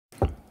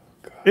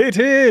It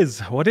is.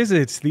 What is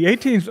it? The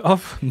 18th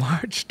of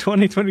March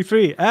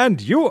 2023.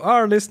 And you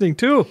are listening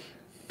to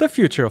The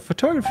Future of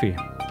Photography.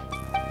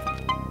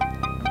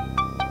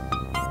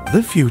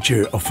 The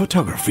Future of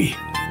Photography.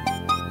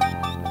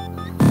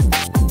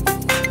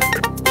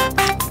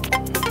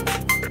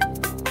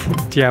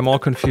 Yeah, I'm all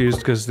confused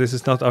because this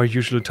is not our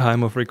usual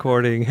time of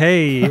recording.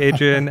 Hey,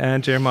 Adrian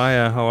and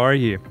Jeremiah, how are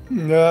you?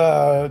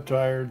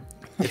 Tired.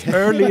 It's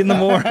early in the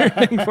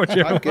morning for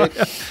Jeremiah. I'm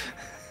good.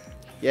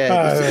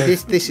 Yeah,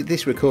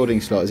 this recording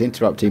slot is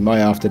interrupting my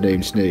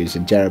afternoon snooze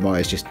and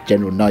Jeremiah's just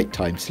general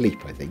nighttime sleep,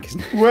 I think,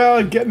 isn't it? Well,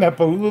 I'm getting up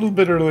a little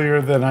bit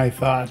earlier than I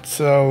thought,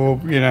 so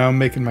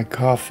making my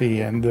coffee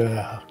and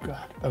God,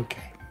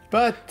 okay.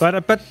 But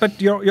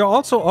you're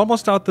also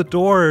almost out the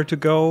door to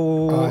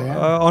go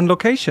on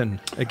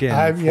location again.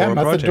 I'm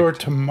out the door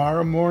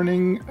tomorrow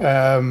morning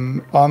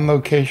on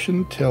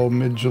location till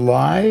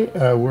mid-July,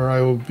 where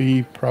I will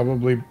be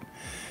probably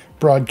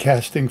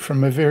broadcasting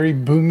from a very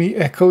boomy,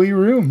 echoey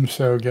room.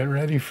 So get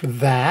ready for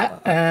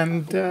that.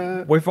 And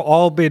we've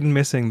all been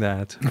missing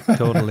that,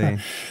 totally.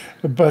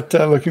 But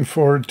looking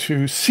forward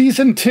to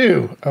season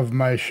 2 of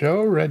my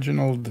show,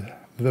 Reginald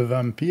the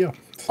Vampire.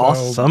 So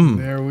awesome.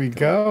 There we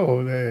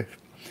go.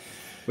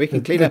 We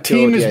can clean the up your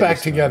team audio is back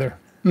this time. together.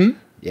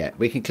 Yeah,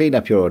 we can clean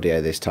up your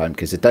audio this time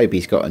because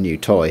Adobe's got a new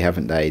toy,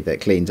 haven't they?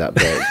 That cleans up,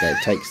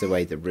 that takes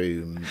away the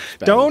room.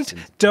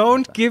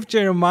 Don't give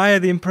Jeremiah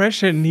the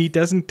impression he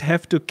doesn't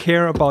have to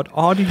care about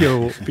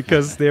audio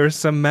because there's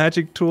some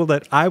magic tool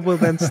that I will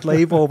then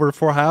slave over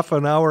for half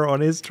an hour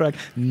on his track.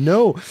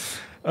 No.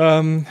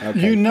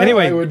 Okay.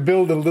 Anyway, I would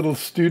build a little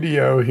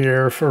studio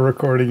here for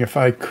recording if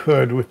I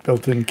could, with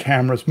built-in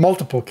cameras,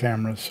 multiple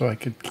cameras, so I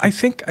could. I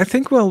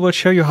think we'll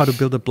show you how to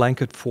build a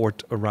blanket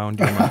fort around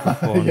your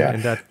microphone. Yeah,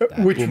 in that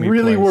which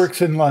really place.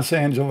 works in Los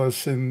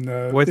Angeles in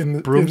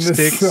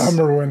broomsticks the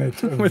summer when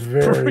it's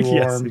very warm.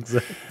 Yes,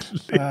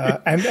 exactly.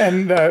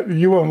 And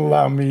you won't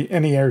allow me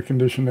any air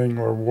conditioning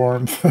or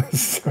warmth.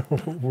 So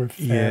with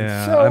fans.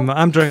 Yeah, so,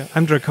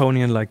 I'm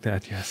draconian like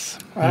that. Yes,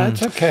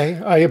 that's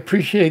okay. I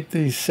appreciate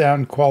the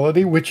sound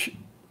quality, which,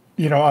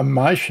 on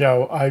my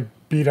show, I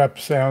beat up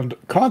sound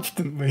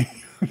constantly.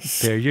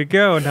 There you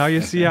go. Now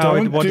you see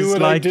what it's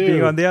like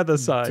being on the other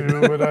side. Do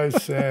what I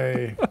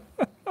say.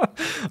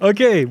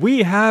 Okay,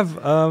 we have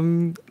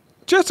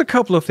just a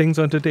couple of things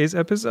on today's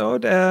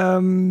episode.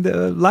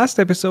 The last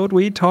episode,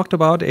 we talked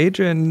about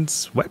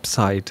Adrian's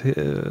website,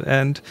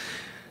 and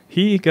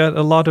he got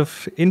a lot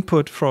of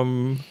input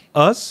from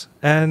us,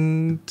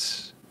 and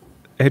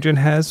Adrian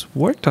has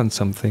worked on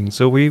something,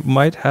 so we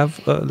might have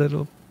a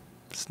little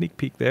sneak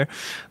peek there.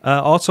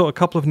 Also, a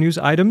couple of news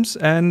items,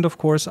 and of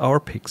course, our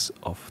picks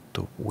of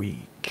the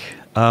week.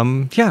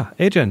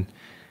 Adrian,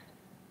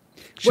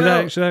 should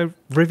I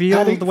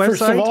reveal the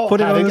website? All, put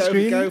it on the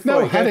screen?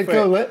 How did it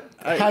go?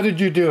 How did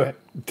you do it?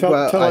 Tell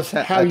us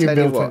how you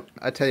built it.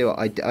 I tell you what,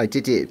 I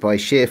did it by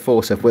sheer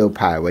force of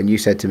willpower. When you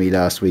said to me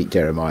last week,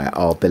 Jeremiah,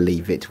 I'll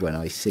believe it when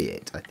I see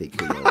it. I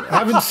think I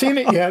haven't seen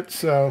it yet,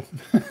 so.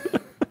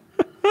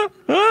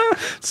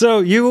 So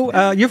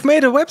you've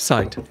made a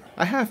website.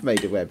 I have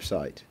made a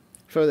website.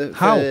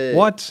 How?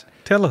 What?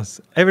 Tell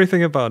us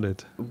everything about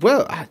it.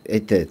 Well,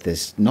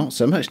 there's not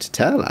so much to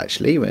tell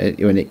actually.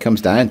 When it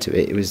comes down to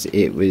it,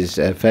 it was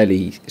a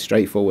fairly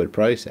straightforward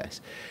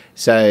process.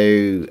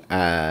 So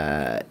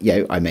I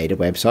made a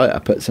website. I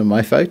put some of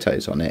my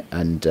photos on it,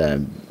 and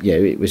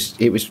it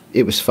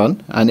was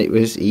fun and it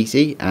was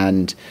easy,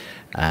 and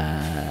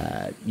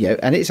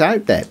and it's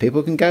out there.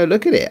 People can go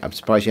look at it. I'm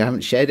surprised you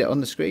haven't shared it on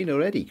the screen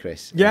already,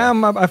 Chris. Yeah,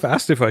 I've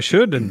asked if I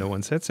should, and no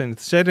one said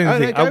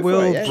anything. I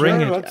will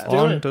bring it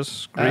on the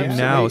screen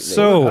now.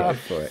 So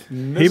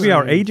here we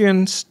are,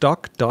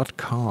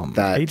 adrianstock.com.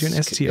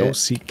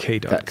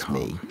 adrianstock.com. That's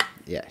me.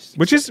 Yes.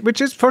 Which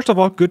is first of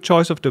all good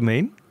choice of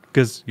domain,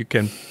 because you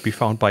can be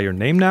found by your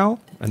name now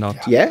and not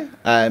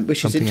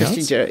which is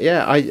interesting. Else.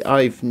 Yeah,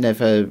 I've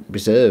never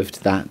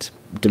reserved that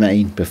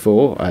domain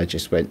before. I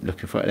just went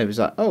looking for it, and it was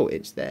like, oh,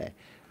 it's there.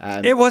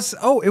 It was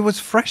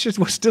fresh. It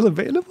was still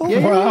available.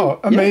 Yeah, wow,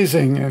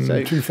 amazing in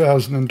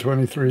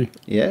 2023.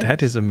 Yeah,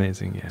 that is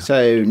amazing. Yeah.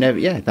 So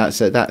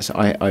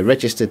I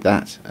registered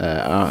that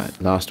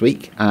last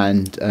week,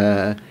 and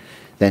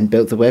then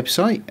built the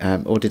website.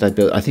 Or did I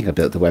build? I think I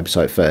built the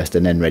website first,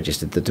 and then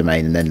registered the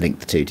domain, and then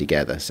linked the two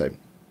together. So,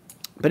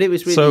 but it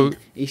was really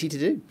easy to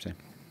do.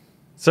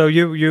 So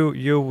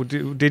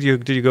did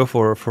you go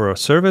for a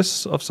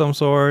service of some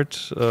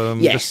sort?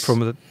 Yes. Just from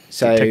the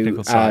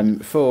technical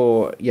side.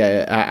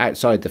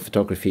 Outside the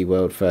photography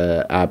world,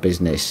 for our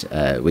business,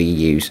 we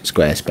use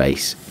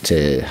Squarespace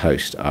to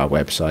host our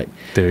website.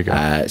 There you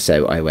go.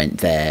 So I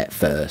went there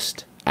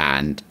first,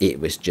 and it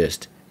was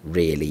just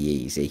really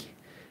easy.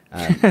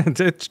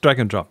 It's drag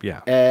and drop,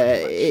 yeah.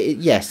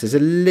 Yes, there's a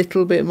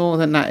little bit more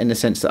than that, in the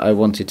sense that I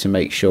wanted to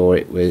make sure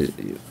it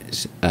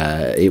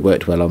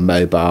worked well on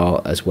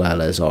mobile as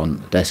well as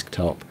on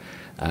desktop.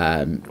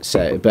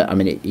 But I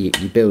mean,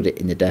 you build it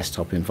in the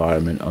desktop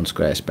environment on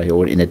Squarespace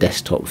or in a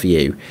desktop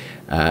view,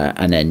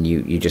 and then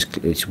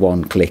it's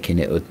one click and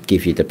it will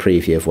give you the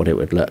preview of what it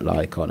would look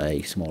like on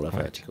a smaller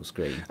vertical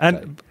screen.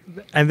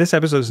 And this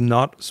episode is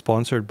not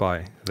sponsored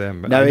by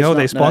them. No, I know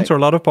they not, sponsor a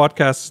lot of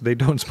podcasts. They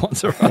don't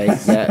sponsor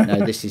us.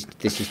 This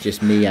is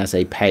just me as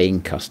a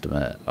paying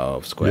customer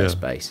of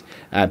Squarespace,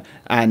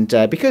 and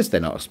because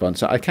they're not a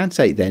sponsor, I can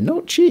say they're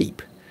not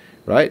cheap,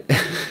 right?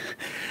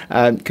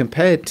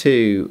 Compared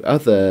to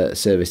other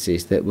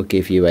services that will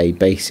give you a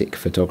basic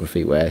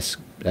photography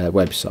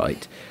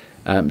website,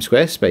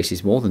 Squarespace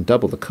is more than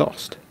double the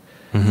cost.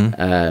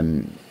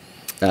 Mm-hmm.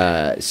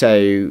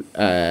 So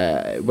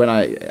when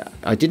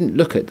I didn't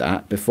look at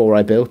that before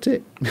I built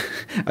it.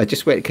 I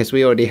just went, because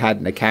we already had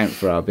an account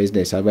for our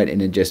business. I went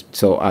in and just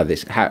thought,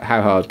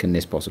 how hard can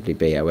this possibly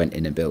be? I went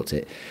in and built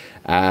it.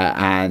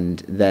 And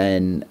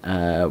then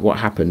what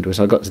happened was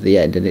I got to the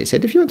end and it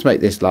said, if you want to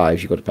make this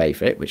live, you've got to pay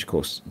for it, which of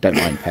course don't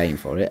mind paying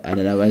for it. And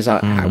then I was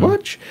like, how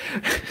much?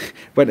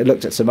 Went and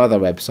looked at some other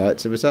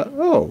websites and was like,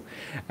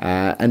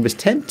 and was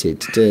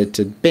tempted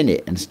to bin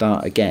it and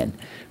start again.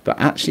 But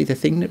actually the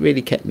thing that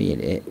really kept me in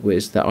it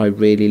was that I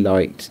really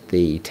liked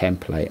the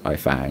template I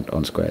found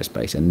on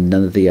Squarespace, and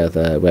none of the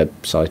other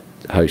website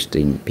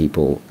hosting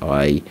people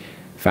I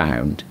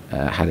found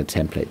had a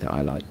template that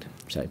I liked.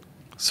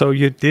 So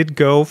you did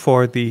go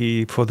for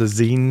the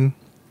zine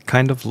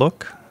kind of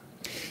look?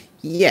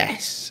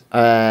 Yes.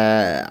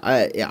 A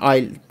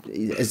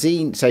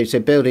zine, so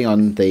building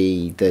on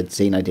the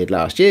zine I did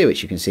last year,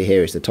 which you can see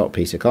here is the top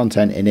piece of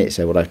content in it.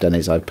 So what I've done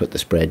is I've put the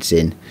spreads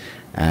in,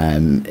 took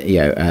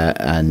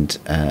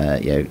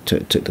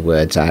the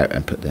words out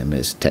and put them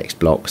as text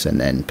blocks,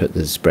 and then put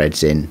the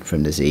spreads in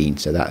from the zine.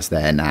 So that's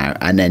there now,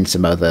 and then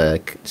some other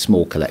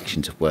small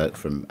collections of work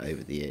from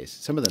over the years.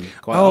 Some of them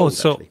quite old,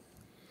 actually.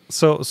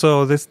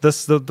 So this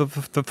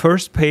the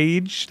first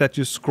page that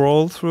you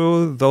scroll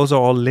through, those are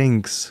all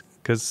links.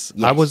 Because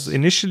I was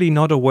initially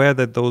not aware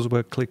that those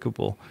were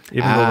clickable,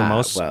 even though the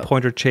mouse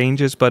pointer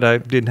changes, but I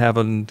didn't have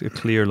a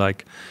clear,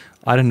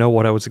 I don't know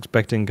what I was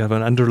expecting, kind of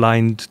an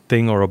underlined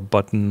thing or a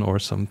button or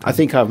something. I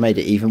think I've made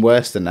it even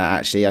worse than that,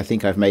 actually. I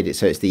think I've made it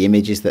so it's the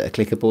images that are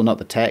clickable, not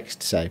the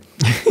text. So,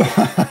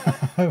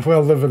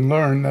 well, live and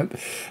learn.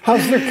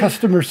 How's their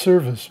customer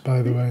service,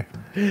 by the way?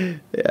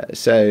 Yeah.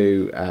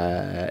 So,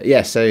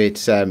 so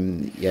it's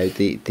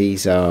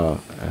these are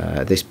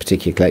this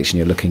particular collection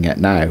you're looking at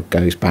now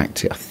goes back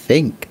to, I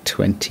think,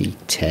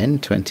 2010,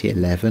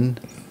 2011.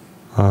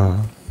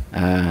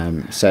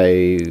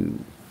 So.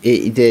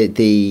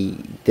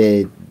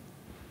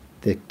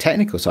 The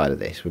technical side of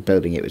this, we're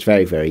building it, was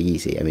very, very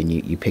easy. I mean,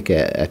 you pick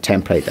a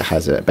template that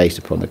has based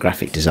upon the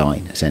graphic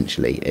design,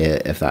 essentially,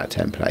 of that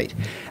template.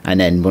 And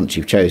then once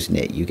you've chosen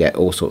it, you get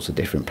all sorts of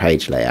different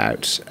page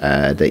layouts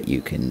that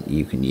you can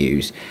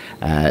use.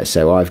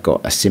 So I've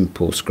got a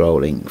simple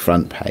scrolling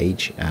front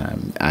page.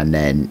 And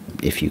then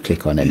if you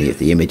click on any of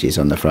the images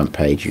on the front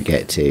page, you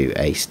get to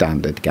a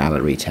standard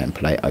gallery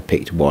template. I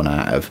picked one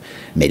out of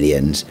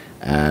millions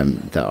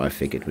that I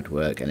figured would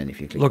work, and then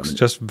if you click looks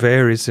just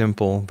very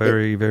simple,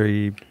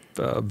 very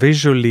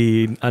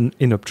visually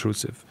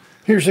inobtrusive.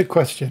 Here's a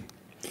question: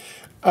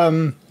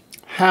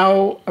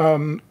 how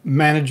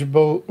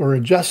manageable or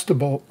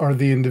adjustable are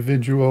the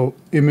individual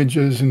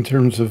images in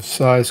terms of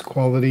size,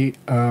 quality,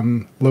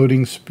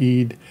 loading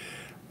speed,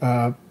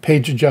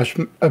 page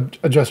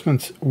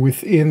adjustments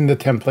within the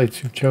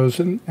templates you've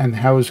chosen, and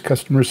how is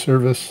customer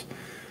service?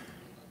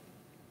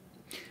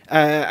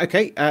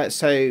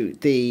 So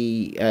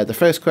the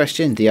first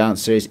question, the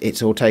answer is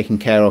it's all taken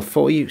care of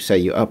for you. So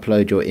you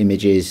upload your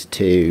images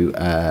to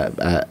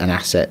an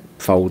asset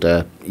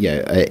folder,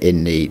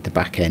 in the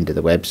back end of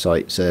the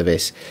website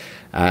service,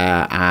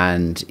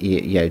 and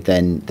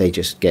then they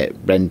just get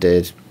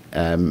rendered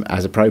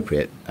as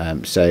appropriate.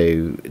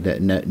 So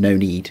no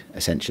need,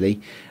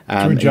 essentially.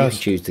 You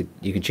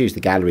can choose the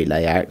gallery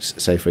layouts.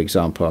 So, for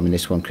example,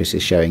 this one Chris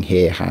is showing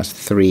here has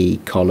 3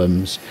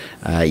 columns.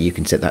 You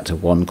can set that to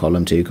 1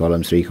 column, 2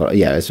 columns, 3 columns.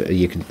 Yeah,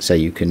 you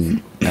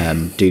can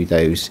do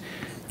those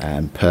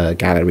per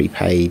gallery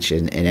page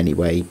in any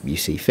way you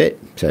see fit.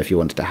 So, if you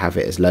wanted to have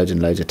it as loads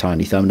and loads of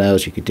tiny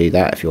thumbnails, you could do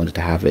that. If you wanted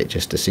to have it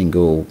just a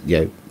single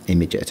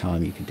image at a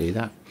time, you can do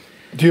that.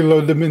 Do you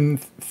load them in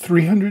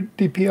 300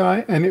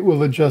 dpi and it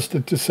will adjust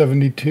it to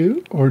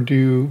 72, or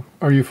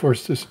are you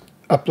forced to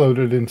upload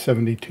it in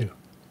 72?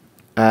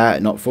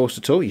 Not forced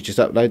at all. You just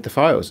upload the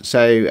files. So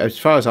as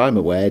far as I'm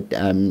aware, the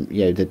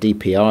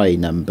DPI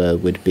number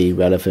would be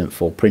relevant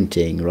for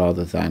printing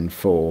rather than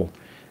for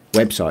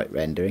website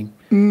rendering.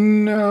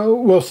 No,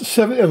 well,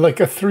 like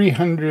a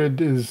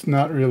 300 is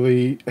not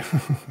really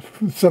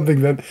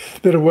something that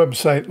a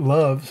website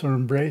loves or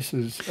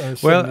embraces.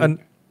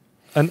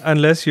 And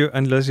unless you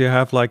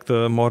have like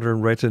the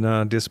modern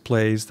Retina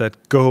displays that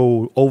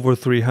go over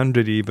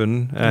 300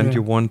 even, and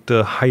you want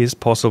the highest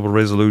possible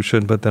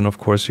resolution, but then of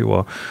course you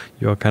are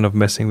kind of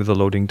messing with the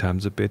loading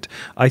times a bit.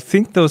 I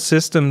think those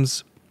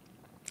systems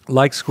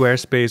like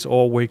Squarespace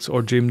or Wix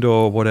or Jimdo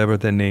or whatever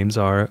their names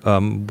are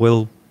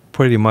will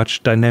pretty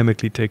much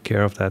dynamically take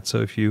care of that.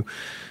 So if you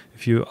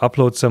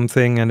upload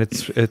something and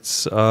it's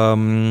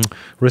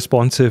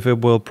responsive,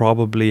 it will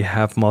probably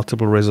have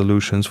multiple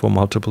resolutions for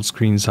multiple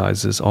screen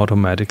sizes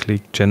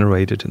automatically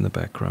generated in the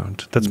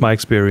background. That's my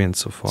experience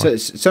so far. So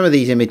some of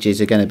these images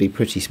are going to be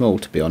pretty small,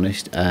 to be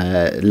honest,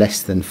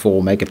 less than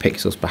 4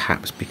 megapixels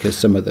perhaps, because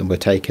some of them were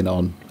taken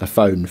on a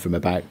phone from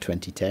about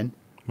 2010.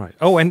 Right.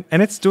 Oh, and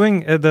it's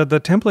doing the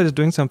template is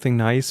doing something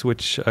nice,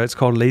 which it's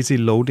called lazy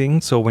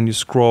loading. So when you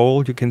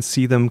scroll, you can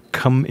see them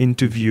come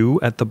into view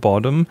at the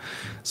bottom.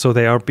 So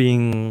they are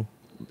being.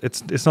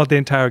 It's not the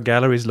entire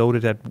gallery is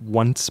loaded at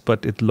once,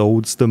 but it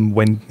loads them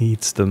when it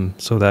needs them.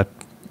 So that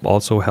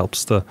also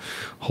helps the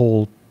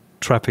whole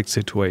traffic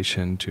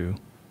situation too.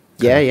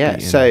 Yeah.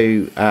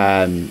 So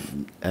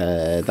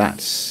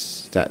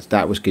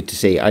that was good to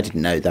see. I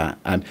didn't know that.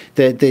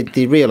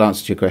 The real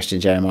answer to your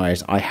question, Jeremiah,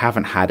 is I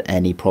haven't had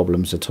any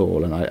problems at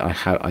all,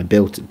 and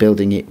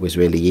building it was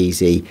really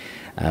easy.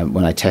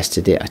 When I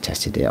tested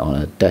it on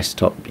a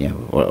desktop,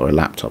 or a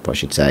laptop, I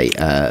should say,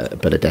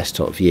 but a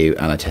desktop view,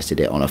 and I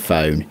tested it on a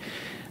phone.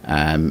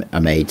 I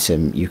made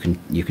some. You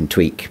can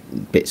tweak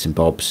bits and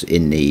bobs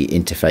in the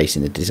interface,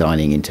 in the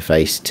designing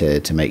interface,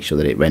 to make sure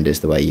that it renders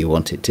the way you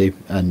want it to,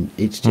 and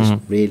it's just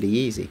really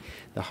easy.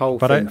 The whole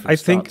thing. I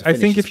think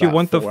if you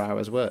want 4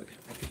 hours work.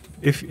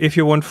 If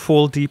you want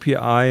full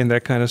DPI and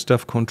that kind of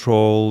stuff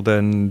control,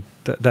 then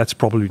that's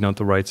probably not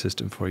the right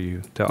system for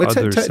you. There are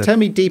others. Tell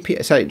me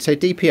DPI. So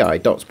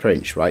DPI dots per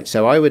inch, right?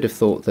 So I would have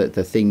thought that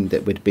the thing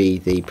that would be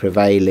the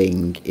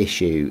prevailing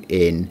issue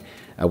in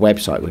a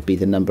website would be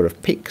the number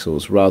of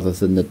pixels rather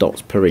than the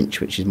dots per inch,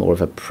 which is more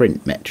of a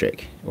print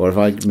metric. Or have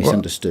I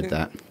misunderstood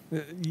that?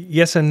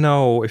 Yes and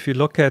no. If you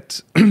look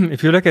at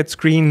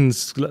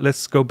screens,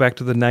 let's go back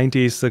to the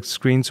 90s. The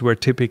screens were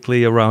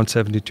typically around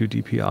 72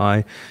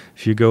 dpi.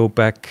 If you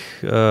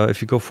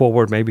go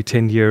forward maybe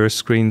 10 years,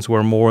 screens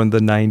were more in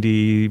the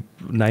 90s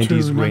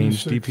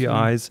range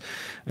DPIs,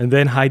 and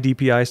then high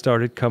DPI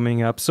started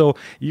coming up. So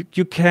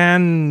you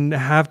can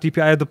have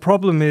DPI. The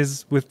problem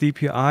is with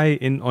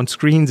DPI on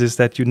screens is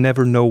that you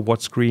never know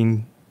what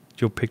screen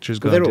your picture's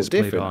going to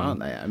display different, on. Aren't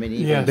they? I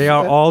mean, they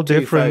are all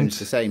different. Phones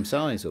the same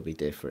size will be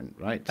different,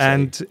 right?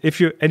 And if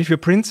you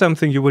print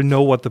something, you will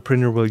know what the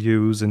printer will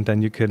use, and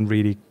then you can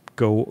really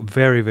go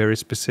very, very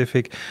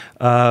specific.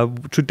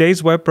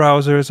 Today's web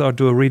browsers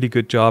do a really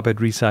good job at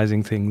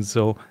resizing things.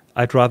 So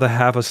I'd rather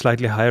have a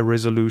slightly higher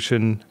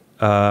resolution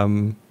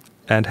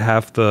and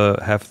have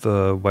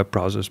the web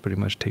browsers pretty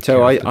much take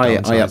care of the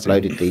downsizing. I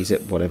uploaded these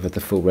at whatever the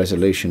full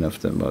resolution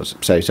of them was.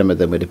 So some of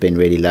them would have been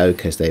really low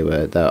because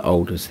they're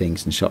older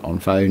things and shot on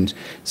phones.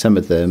 Some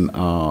of them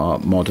are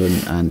modern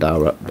and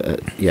are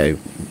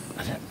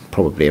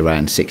probably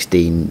around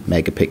 16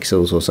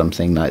 megapixels or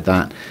something like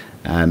that.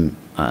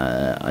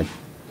 I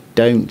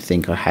don't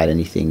think I had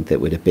anything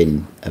that would have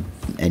been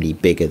any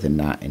bigger than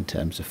that in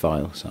terms of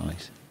file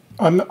size.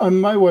 On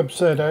my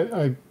website,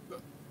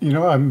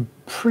 I'm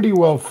pretty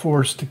well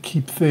forced to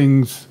keep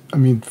things,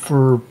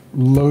 for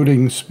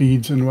loading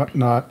speeds and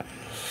whatnot,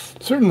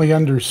 certainly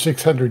under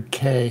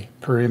 600K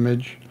per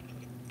image.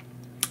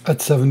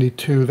 At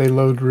 72, they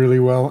load really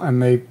well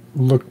and they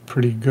look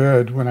pretty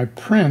good. When I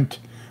print,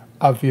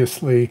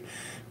 obviously,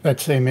 that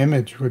same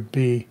image would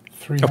be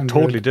 300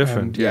 totally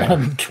different,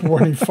 and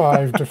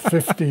 25 to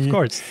 50 of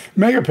course.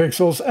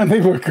 megapixels, and they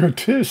look good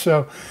too.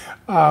 So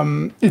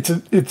it's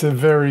a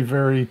very,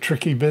 very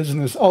tricky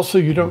business. Also,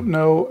 you don't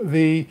know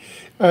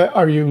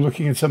are you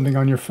looking at something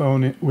on your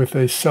phone with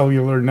a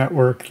cellular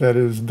network that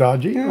is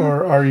dodgy,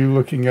 or are you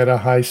looking at a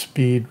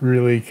high-speed,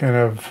 really kind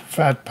of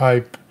fat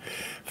pipe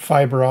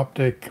fiber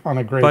optic on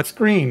a great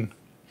screen?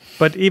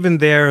 But even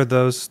there,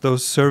 those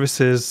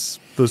services,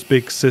 those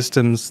big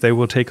systems, they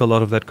will take a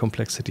lot of that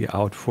complexity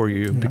out for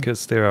you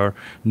because there are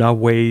now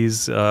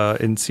ways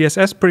in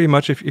CSS pretty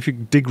much, if you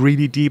dig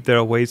really deep, there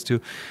are ways to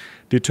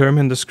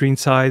determine the screen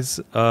size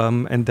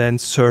and then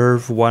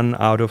serve one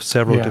out of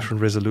several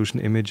different resolution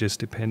images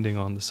depending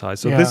on the size.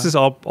 So this is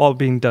all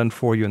being done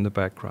for you in the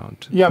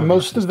background. Yeah,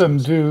 most of them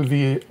do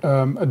the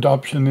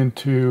adoption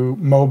into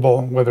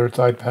mobile, whether it's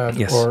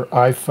iPad or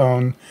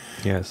iPhone,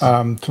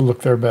 to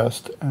look their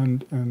best.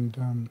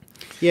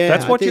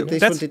 That's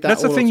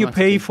the thing you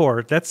pay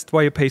for. That's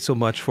why you pay so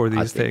much for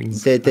these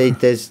things.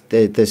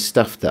 There's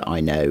stuff that I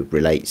know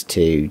relates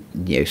to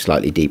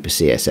slightly deeper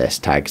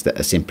CSS tags that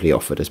are simply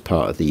offered as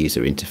part of the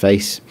user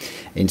interface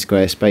in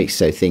Squarespace.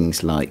 So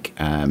things like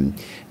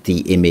the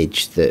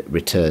image that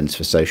returns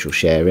for social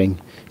sharing.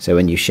 So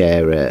when you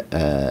share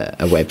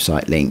a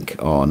website link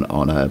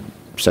on a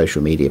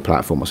social media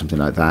platform or something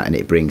like that, and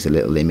it brings a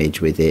little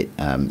image with it,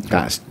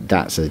 that's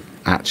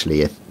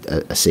actually a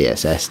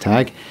CSS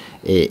tag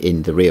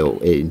in the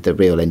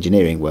real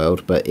engineering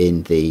world. But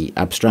in the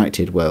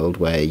abstracted world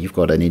where you've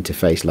got an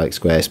interface like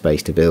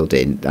Squarespace to build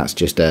in, that's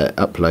just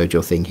upload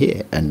your thing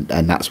here, and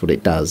that's what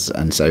it does,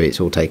 and so it's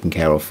all taken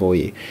care of for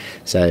you.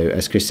 So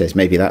as Chris says,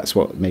 maybe that's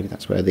where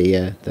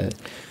the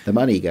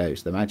money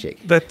goes, the magic.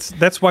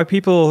 That's why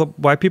people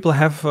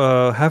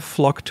have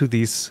flocked to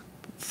these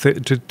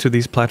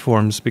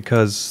platforms,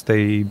 because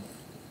they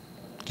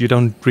you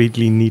don't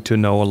really need to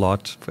know a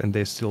lot, and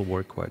they still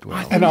work quite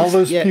well. And all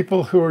those Yeah.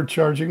 people who are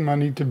charging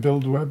money to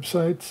build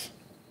websites.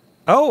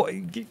 Oh,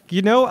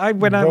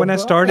 when I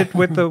started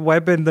with the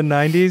web in the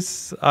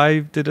 90s,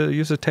 I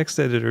use a text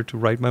editor to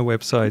write my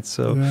websites.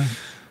 So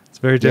it's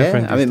very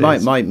different. Yeah, I mean,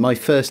 these days. my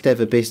first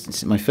ever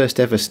business, my first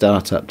ever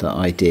startup that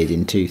I did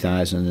in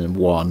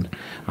 2001,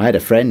 I had a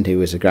friend who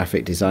was a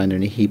graphic designer,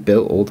 and he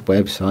built all the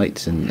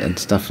websites and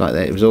stuff like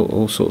that. It was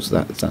all sorts of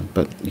that done.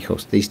 But of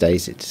course, these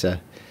days it's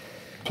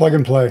Plug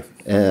and play.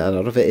 a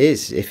lot of it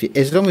is.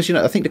 As long as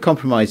I think the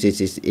compromise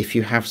is if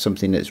you have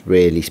something that's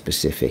really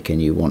specific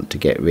and you want to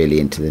get really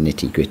into the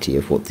nitty gritty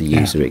of what the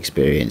user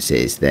experience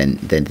is, then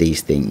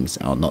these things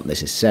are not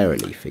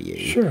necessarily for you.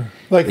 Sure.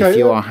 Like if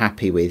you are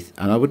happy with,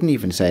 and I wouldn't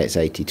even say it's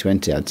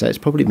 80-20, I'd say it's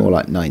probably more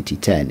like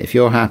 90-10. If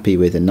you're happy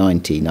with a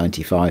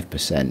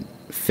 90-95%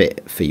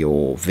 fit for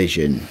your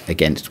vision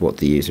against what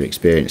the user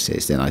experience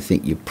is, then I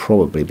think you'd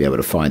probably be able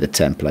to find a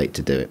template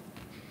to do it.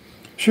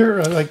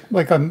 Sure,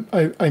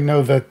 I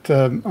know that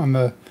on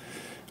the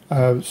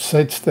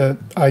sites that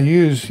I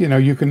use,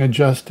 you can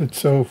adjust it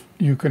so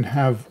you can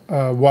have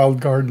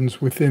wild gardens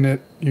within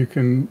it. You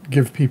can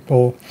give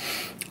people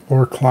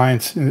or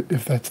clients,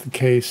 if that's the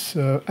case,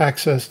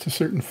 access to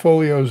certain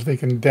folios. They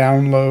can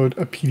download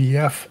a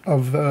PDF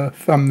of the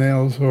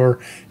thumbnails or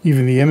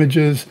even the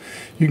images.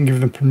 You can give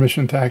them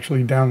permission to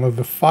actually download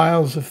the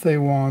files if they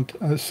want.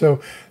 So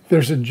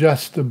there's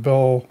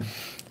adjustable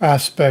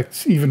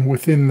aspects even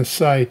within the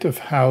site of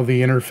how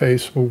the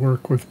interface will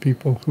work with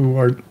people who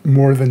are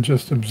more than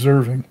just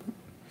observing.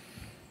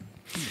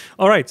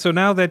 All right. So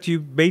now that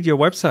you made your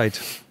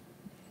website,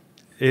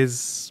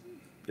 is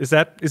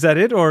that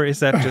it, or is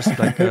that just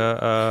like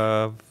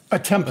a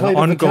template,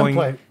 ongoing,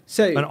 of a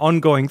template? an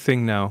ongoing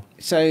thing now?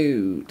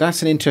 So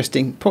that's an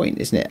interesting point,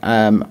 isn't it?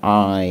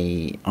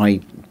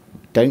 I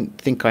don't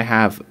think I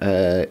have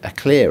a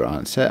clear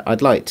answer.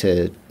 I'd like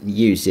to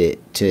use it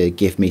to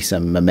give me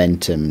some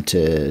momentum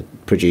to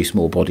produce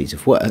more bodies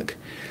of work.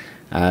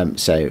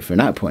 So from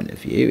that point of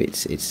view,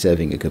 it's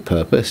serving a good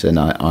purpose, and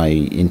I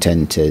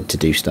intend to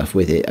do stuff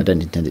with it. I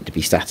don't intend it to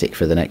be static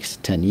for the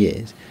next 10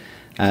 years.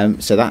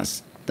 So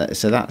that's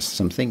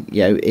something.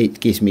 It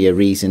gives me a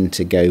reason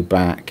to go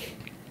back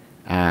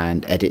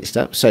and edit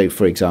stuff. So,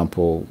 for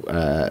example,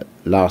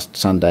 last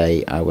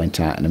Sunday I went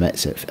out and I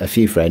met a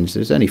few friends.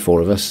 There was only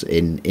 4 of us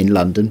in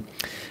London,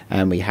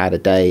 and we had a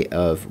day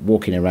of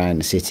walking around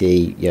the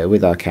city,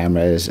 with our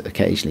cameras,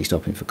 occasionally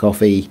stopping for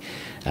coffee,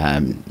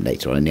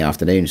 later on in the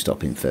afternoon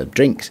stopping for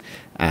drinks,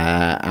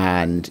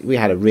 and we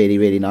had a really,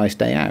 really nice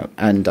day out.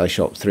 And I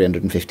shot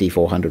 350,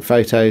 400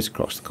 photos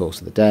across the course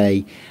of the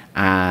day.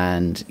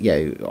 And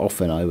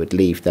often I would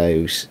leave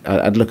those.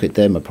 I'd look at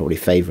them. I'd probably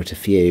favourite a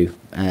few,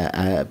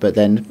 but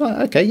then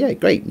okay, yeah,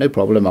 great, no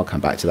problem. I'll come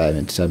back to them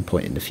at some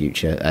point in the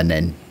future, and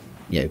then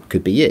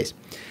could be years.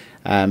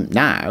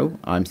 Now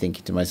I'm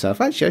thinking to myself,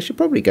 actually, I should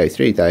probably go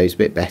through those a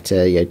bit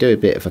better. Do a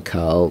bit of a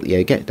cull.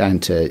 Get down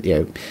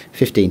to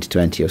 15 to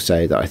 20 or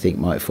so that I think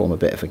might form a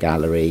bit of a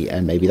gallery,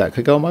 and maybe that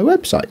could go on my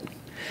website.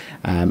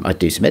 I'd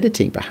do some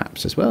editing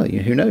perhaps as well.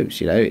 Who knows?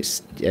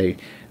 It's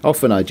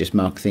often I just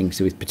mark things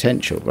with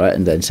potential, right,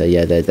 and then say,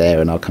 yeah, they're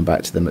there, and I'll come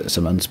back to them at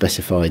some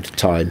unspecified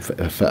time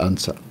for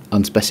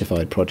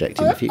unspecified project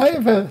in the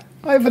future.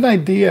 I have an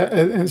idea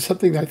and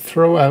something I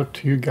throw out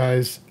to you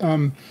guys.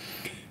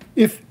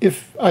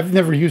 If I've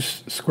never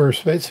used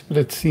Squarespace, but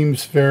it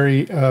seems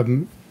very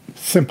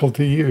simple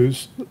to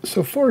use.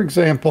 So, for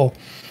example,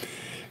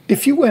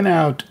 if you went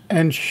out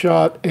and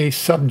shot a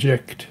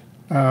subject,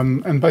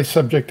 and by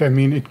subject I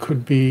mean it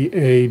could be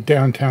a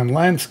downtown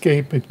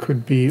landscape, it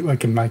could be,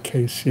 like in my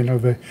case,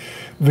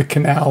 the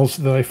canals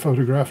that I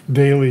photographed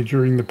daily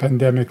during the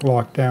pandemic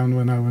lockdown,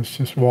 when I was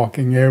just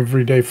walking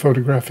every day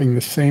photographing the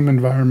same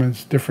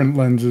environments, different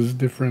lenses,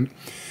 different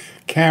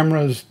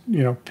cameras,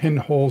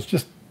 pinholes,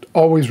 just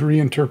always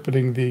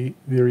reinterpreting the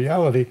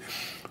reality.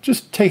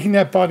 Just taking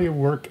that body of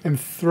work and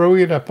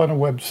throwing it up on a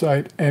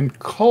website and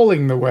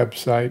calling the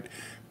website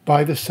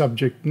by the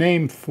subject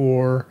name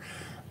for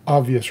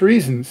obvious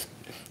reasons.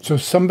 So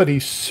somebody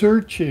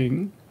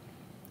searching,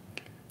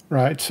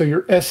 right? So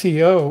your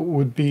SEO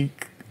would be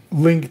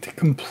linked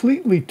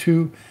completely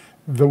to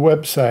the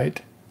website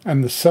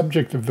and the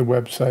subject of the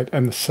website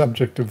and the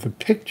subject of the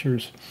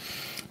pictures,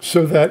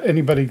 so that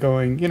anybody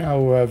going,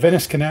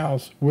 Venice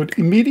Canals would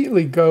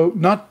immediately go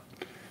not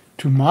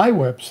to my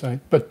website,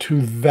 but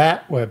to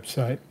that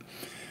website.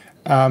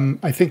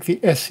 I think the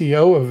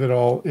SEO of it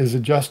all is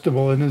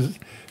adjustable, and is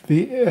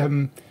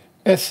the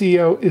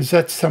SEO, is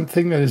that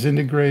something that is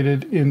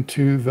integrated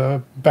into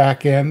the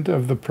back end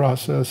of the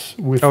process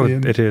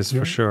within? Oh, it is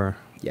for sure.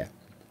 Yeah.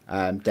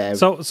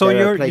 So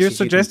you're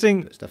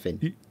suggesting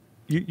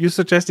you're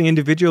suggesting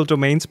individual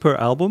domains per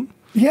album?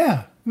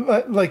 Yeah,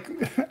 like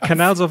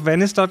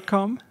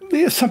Canalsofvenice.com?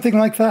 yeah, something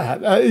like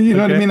that. You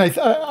know what I mean?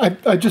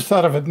 I just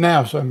thought of it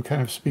now, so I'm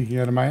kind of speaking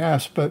out of my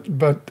ass. But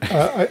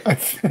I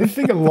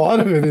think a lot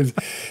of it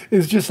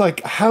is just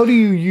like, how do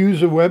you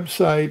use a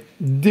website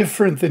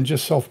different than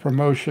just self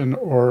promotion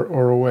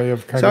or a way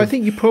of kind of. So I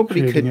think you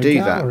probably could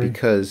do that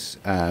because,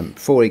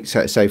 for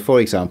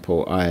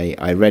example,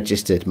 I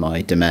registered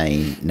my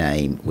domain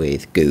name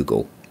with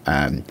Google,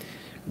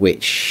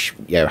 which,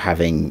 you know,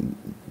 having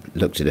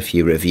looked at a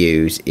few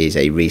reviews, is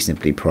a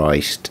reasonably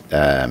priced,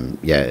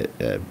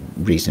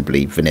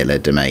 reasonably vanilla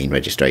domain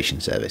registration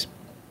service.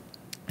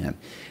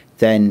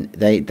 Then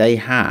they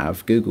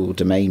have, Google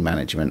Domain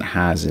Management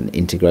has an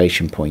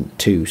integration point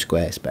to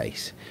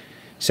Squarespace.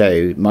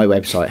 So my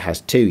website has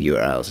two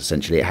URLs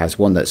essentially. It has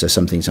one that's a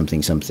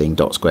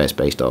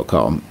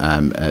something.squarespace.com,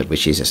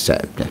 which is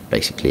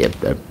basically a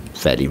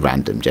fairly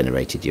random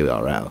generated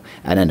URL,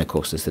 and then of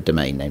course there's the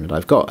domain name that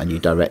I've got, and you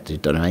direct the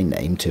domain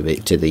name to the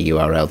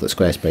URL that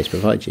Squarespace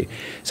provides you.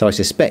 So I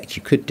suspect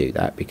you could do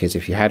that, because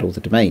if you had all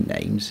the domain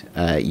names,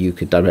 you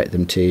could direct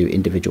them to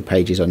individual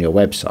pages on your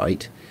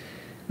website,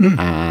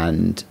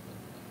 and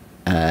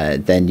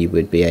then you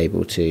would be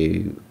able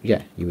to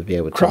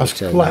cross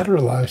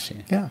collateralize.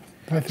 Yeah.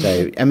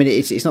 So, I mean,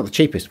 it's not the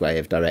cheapest way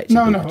of directing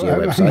people to your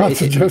website. I'm not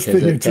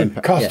suggesting it's a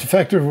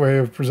cost-effective way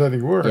of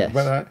presenting work, yes.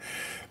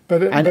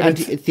 From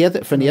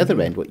the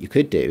other end, what you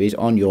could do is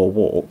on your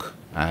walk,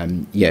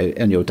 on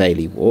your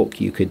daily walk,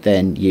 you could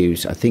then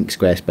use, I think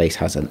Squarespace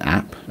has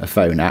a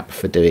phone app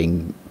for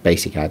doing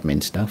basic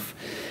admin stuff.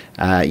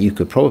 You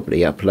could probably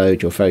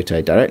upload your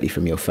photo directly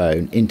from your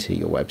phone into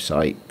your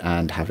website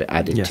and have it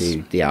added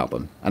to the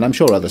album. And I'm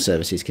sure other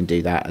services can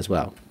do that as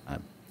well.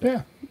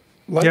 They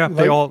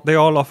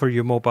all offer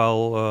you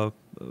mobile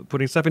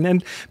putting stuff in,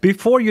 and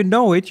before you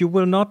know it, you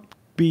will not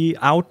be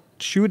out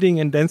shooting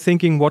and then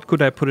thinking, what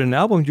could I put in an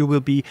album? You will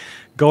be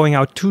going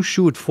out to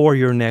shoot for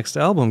your next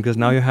album, because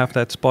now you have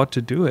that spot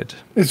to do it.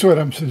 It's what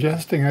I'm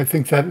suggesting. I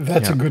think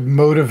that's a good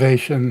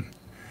motivation,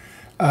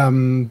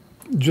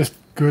 just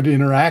good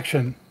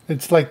interaction.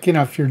 It's like, you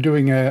know, if you're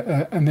doing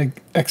an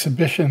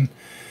exhibition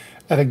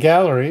at a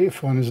gallery,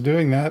 if one is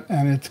doing that,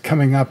 and it's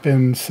coming up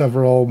in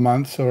several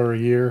months or a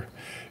year,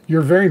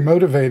 you're very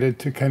motivated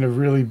to kind of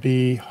really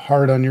be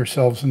hard on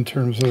yourselves in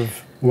terms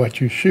of what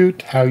you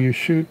shoot, how you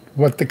shoot,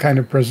 what the kind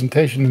of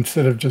presentation,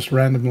 instead of just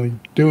randomly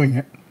doing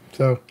it.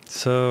 So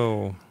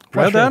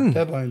well done.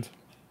 Deadlines.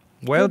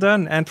 Well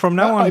done. And from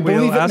now on,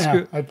 we'll ask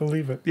you. I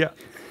believe it. Yeah.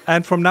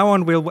 And from now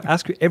on, we'll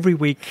ask you every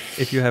week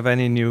if you have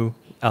any new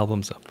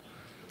albums up.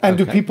 And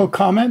do people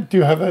comment? Do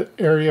you have an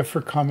area for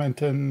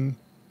comment and?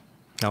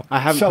 No, I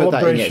haven't put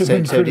that in yet.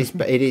 So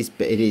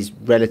it is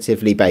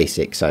relatively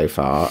basic so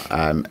far.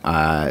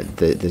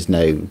 There's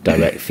no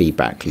direct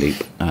feedback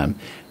loop.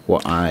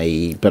 But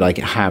I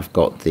have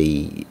got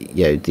the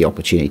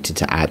opportunity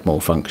to add more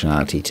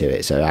functionality to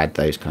it. So add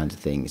those kinds of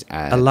things.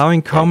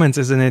 Allowing comments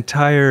is an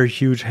entire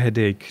huge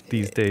headache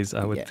these days,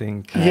 I would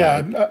think.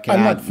 I'm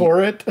not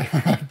for it.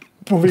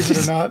 Believe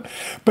it or not,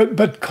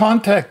 but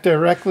contact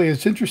directly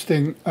is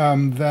interesting.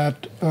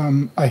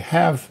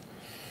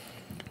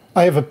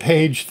 I have a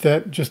page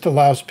that just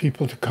allows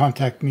people to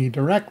contact me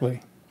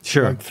directly,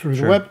 through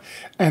the web,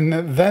 and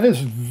that is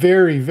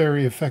very,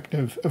 very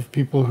effective of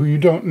people who you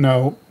don't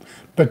know,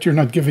 but you're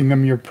not giving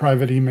them your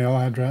private email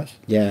address.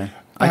 Yeah,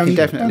 I can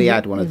definitely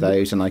add one of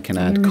those, and I can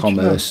add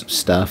commerce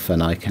stuff,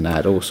 and I can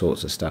add all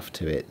sorts of stuff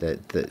to it that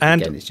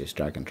again is just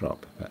drag and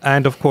drop.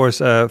 And of course,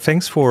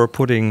 thanks for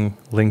putting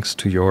links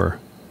to your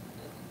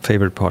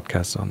favorite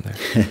podcasts on there.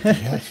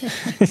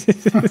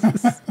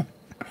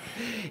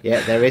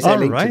 Yeah, there is a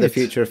link to the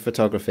future of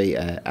photography,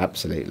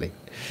 absolutely.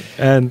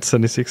 And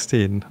Sunny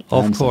 16,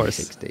 of course.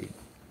 Sunny 16.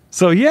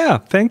 So yeah,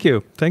 thank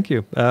you.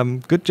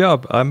 Good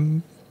job.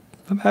 I'm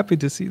happy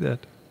to see that.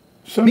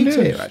 So Me news.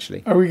 too,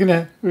 actually. Are we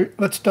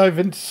let's dive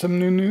into some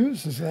new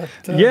news? Is that?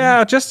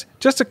 Yeah, just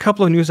a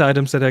couple of news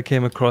items that I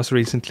came across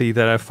recently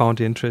that I found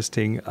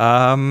interesting.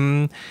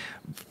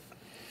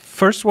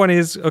 First one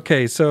is,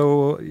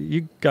 so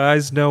you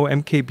guys know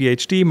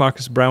MKBHD,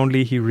 Marcus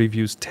Brownlee. He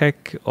reviews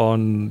tech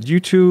on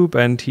YouTube,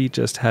 and he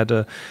just had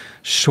a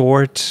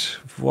short,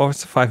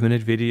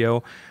 5-minute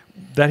video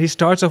that he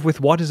starts off with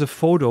what is a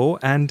photo,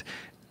 and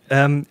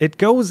it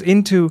goes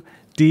into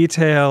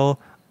detail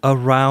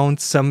around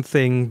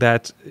something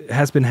that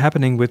has been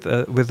happening with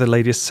the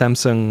latest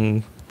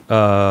Samsung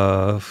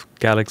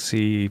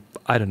Galaxy,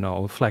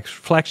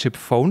 flagship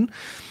phone.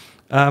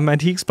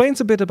 And he explains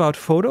a bit about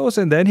photos,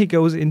 and then he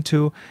goes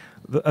into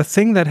a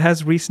thing that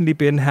has recently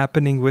been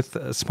happening with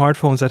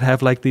smartphones that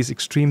have like these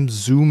extreme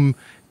zoom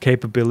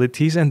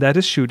capabilities, and that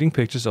is shooting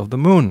pictures of the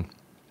moon.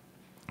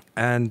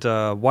 And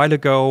a while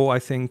ago, I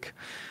think,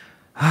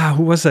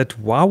 who was that?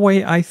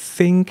 Huawei, I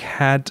think,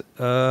 had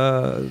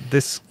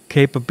this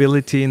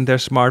capability in their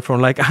smartphone,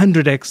 like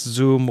 100x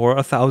zoom or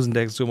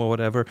 1000x zoom or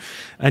whatever.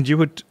 And you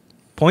would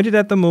point it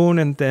at the moon,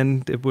 and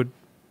then it would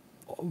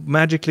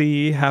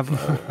magically have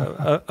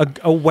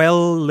a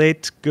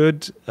well-lit,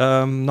 good,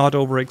 not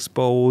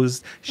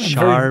overexposed,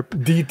 sharp,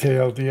 very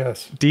detailed,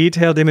 yes,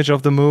 detailed image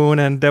of the moon.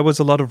 And there was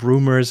a lot of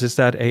rumors: is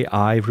that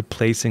AI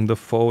replacing the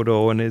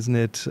photo, and isn't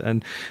it?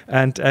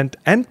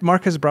 And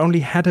Marcus Brownlee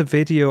had a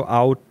video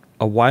out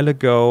a while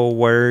ago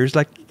where it's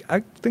like,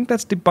 I think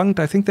that's debunked.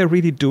 I think they're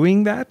really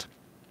doing that,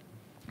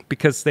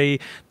 because they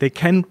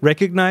can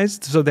recognize,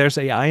 so there's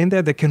AI in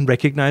there, they can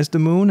recognize the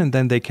moon, and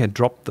then they can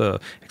drop the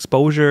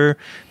exposure,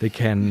 they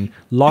can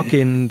lock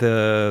in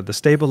the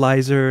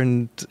stabilizer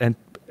and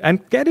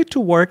get it to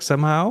work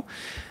somehow.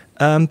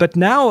 But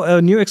now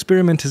a new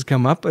experiment has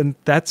come up, and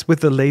that's with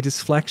the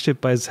latest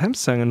flagship by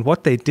Samsung. And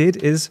what they did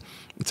is,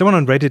 someone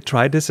on Reddit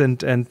tried this,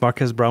 and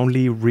Marcus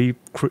Brownlee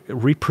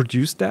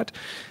reproduced that,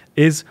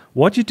 is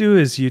what you do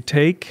is you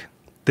take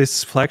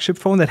this flagship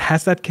phone that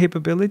has that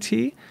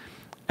capability,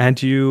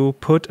 and you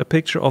put a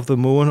picture of the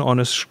moon on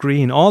a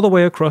screen all the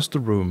way across the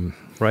room,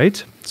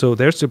 right? So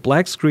there's a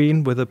black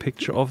screen with a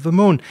picture of the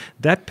moon.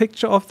 That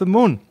picture of the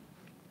moon,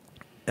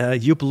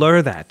 you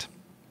blur that.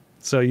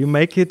 So you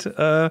make it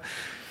a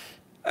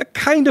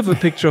kind of a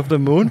picture of the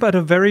moon, but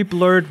a very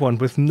blurred one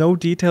with no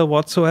detail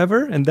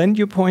whatsoever. And then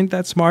you point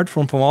that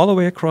smartphone from all the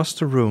way across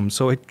the room.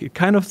 So it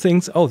kind of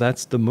thinks, oh,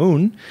 that's the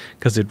moon,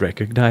 because it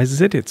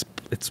recognizes it. It's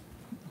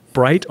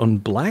bright on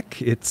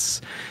black. It's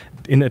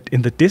in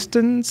the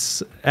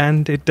distance,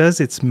 and it does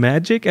its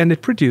magic, and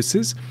it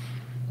produces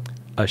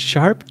a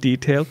sharp,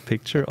 detailed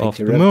picture of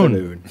the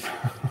moon.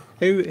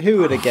 Who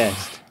would have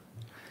guessed?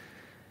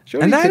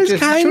 Surely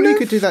you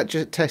could do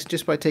that test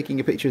just by taking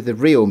a picture of the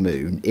real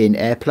moon in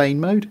airplane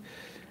mode.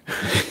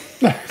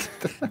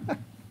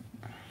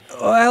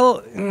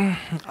 Well,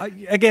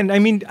 again, I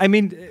mean,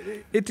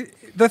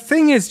 the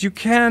thing is, you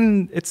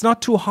can. It's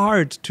not too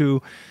hard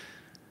to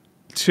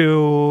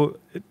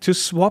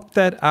swap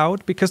that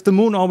out, because the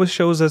moon always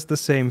shows us the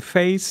same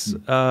face,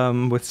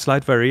 with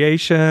slight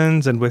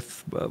variations, and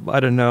with I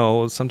don't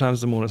know,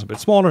 sometimes the moon is a bit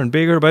smaller and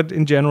bigger, but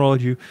in general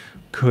you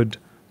could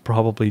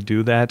probably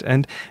do that.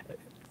 And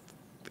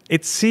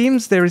it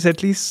seems there is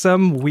at least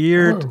some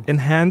weird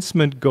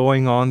enhancement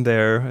going on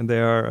there,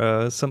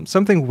 and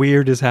something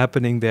weird is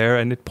happening there,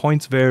 and it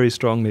points very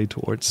strongly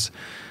towards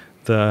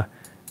the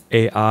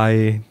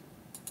AI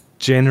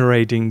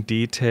generating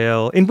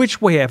detail in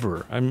which way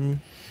ever.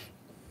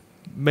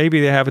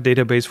 Maybe they have a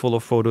database full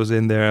of photos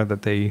in there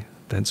that they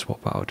then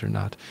swap out or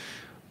not.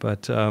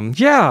 But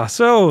yeah,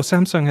 so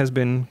Samsung has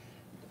been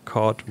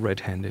caught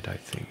red-handed, I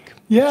think.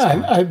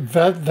 Yeah,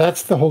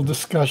 that's the whole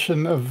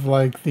discussion of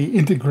like the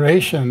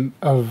integration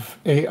of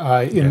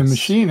AI in the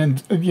machine.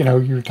 And, you know,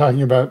 you're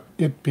talking about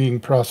it being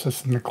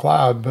processed in the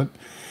cloud, but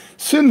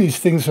soon these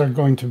things are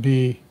going to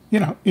be, you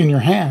know, in your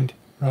hand,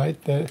 right?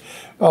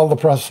 All the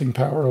processing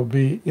power will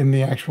be in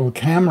the actual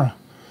camera.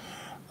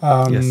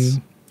 Yes.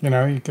 You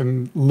know, you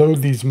can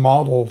load these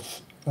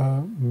models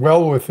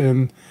well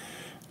within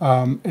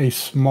a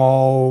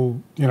small,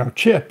 you know,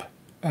 chip.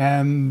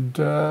 And,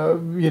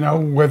 you know,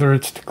 whether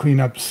it's to clean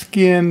up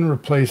skin,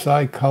 replace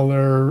eye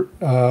color,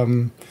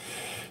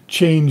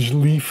 change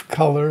leaf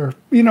color,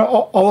 you know,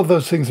 all of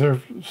those things are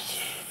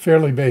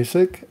fairly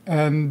basic.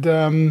 And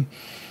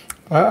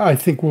I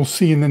think we'll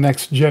see in the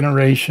next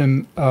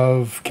generation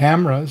of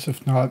cameras,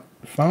 if not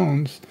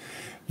phones,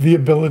 the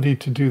ability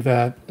to do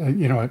that,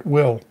 you know, at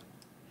will.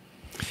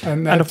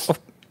 And that's...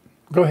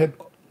 Go ahead.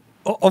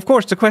 Of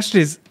course, the question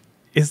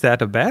is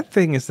that a bad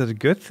thing? Is that a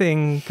good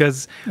thing?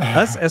 Because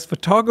us as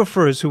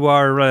photographers who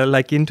are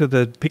like into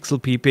the pixel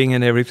peeping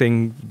and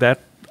everything, that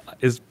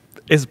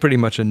is pretty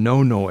much a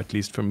no-no, at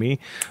least for me.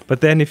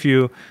 But then if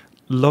you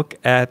look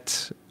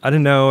at, I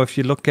don't know, if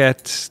you look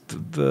at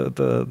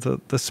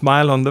the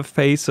smile on the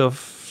face of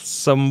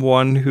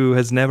someone who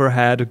has never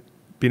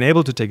been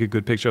able to take a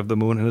good picture of the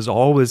moon and has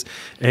always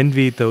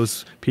envied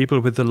those people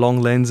with the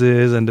long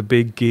lenses and the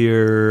big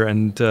gear,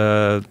 and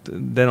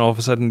then all of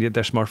a sudden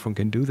their smartphone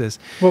can do this.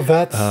 Well,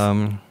 that's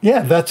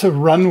that's a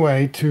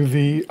runway to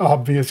the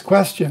obvious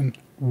question: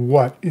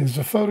 what is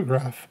a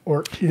photograph,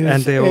 or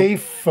is a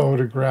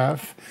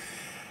photograph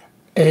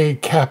a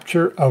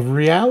capture of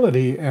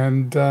reality?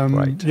 And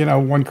you know,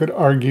 one could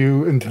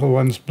argue until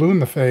one's blue in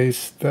the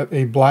face that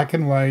a black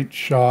and white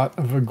shot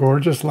of a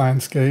gorgeous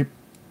landscape,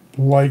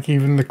 like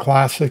even the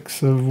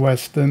classics of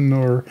Weston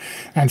or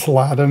Ansel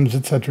Adams,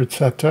 etc.,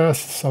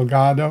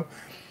 Salgado,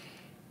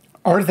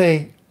 are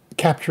they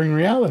capturing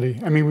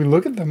reality? I mean, we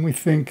look at them, we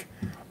think,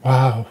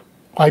 wow,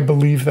 I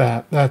believe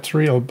that, that's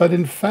real. But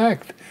in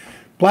fact,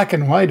 black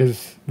and white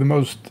is the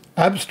most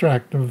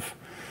abstract of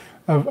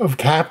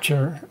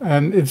capture.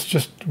 And it's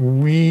just,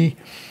 we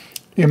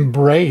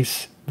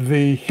embrace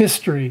the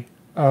history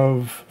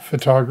of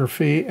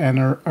photography and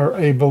are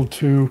able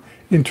to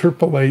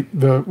interpolate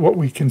what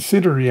we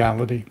consider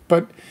reality.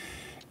 But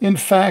in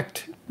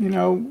fact, you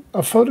know,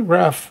 a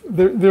photograph,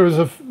 there was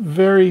a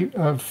very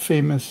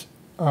famous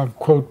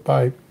quote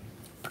by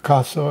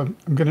Picasso.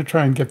 I'm going to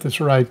try and get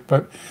this right,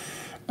 but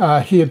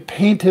he had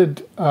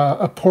painted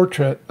a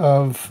portrait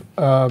of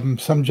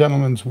some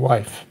gentleman's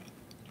wife.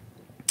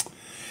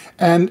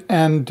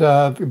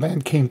 the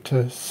man came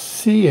to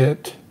see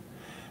it,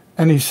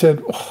 and he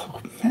said,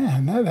 "Oh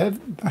man,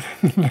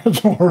 that's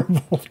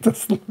horrible. It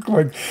doesn't look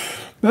like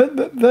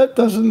that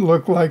doesn't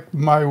look like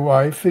my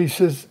wife." He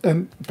says,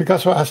 and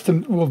Picasso asked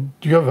him, "Well,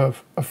 do you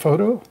have a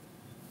photo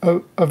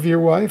of your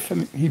wife?"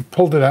 And he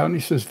pulled it out, and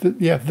he says,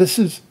 "Yeah, this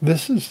is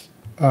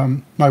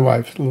my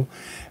wife's little."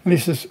 And he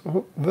says,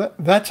 "Oh,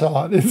 that's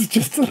odd. It's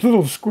just a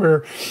little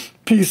square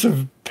piece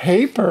of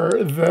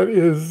paper that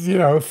is,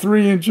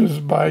 3 inches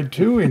by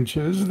 2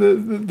 inches.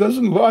 That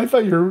doesn't. I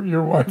thought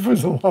your wife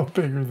was a lot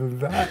bigger than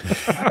that."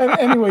 And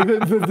anyway,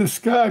 this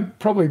guy,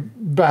 probably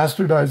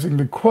bastardizing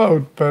the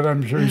quote, but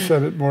I'm sure he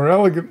said it more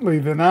elegantly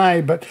than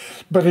I. But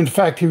in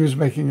fact, he was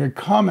making a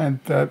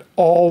comment that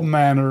all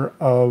manner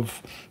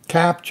of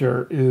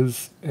capture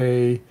is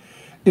a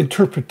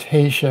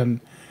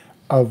interpretation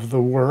of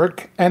the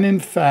work, and in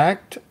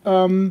fact,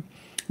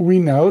 we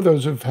know,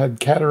 those who've had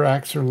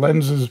cataracts or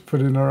lenses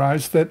put in our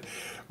eyes, that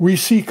we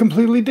see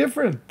completely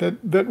different.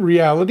 That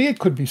reality, it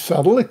could be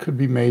subtle, it could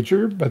be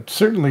major, but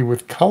certainly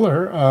with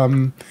color,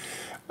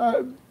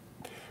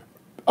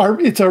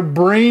 it's our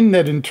brain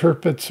that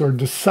interprets or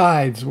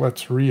decides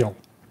what's real,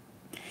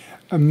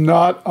 and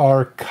not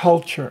our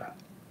culture.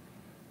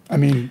 I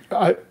mean,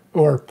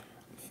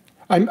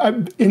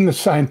 I'm in the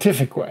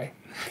scientific way.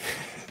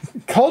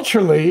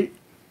 Culturally,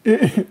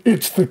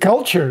 it's the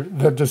culture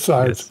that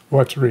decides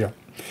what's real.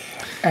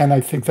 And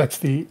I think that's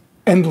the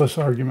endless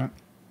argument.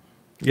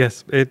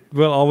 Yes, it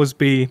will always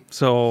be.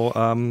 So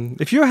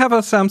if you have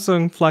a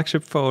Samsung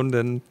flagship phone,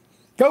 then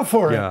go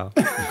for it. Yeah,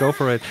 go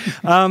for it.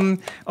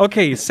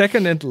 Okay,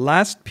 second and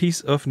last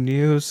piece of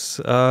news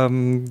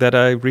that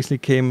I recently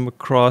came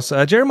across.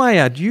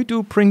 Jeremiah, do you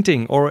do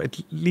printing? Or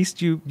at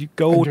least you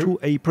go to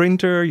a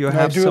printer, you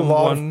have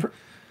someone...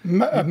 You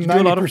do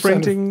a lot of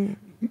printing?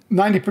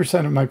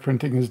 90% of my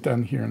printing is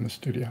done here in the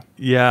studio.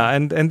 Yeah,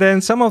 and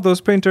then some of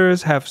those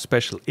printers have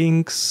special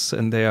inks,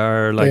 and they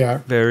are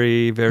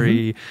very,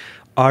 very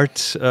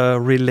art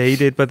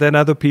related. But then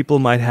other people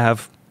might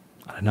have,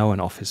 I don't know, an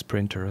office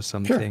printer or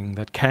something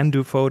that can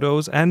do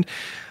photos. And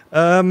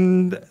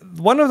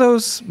one of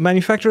those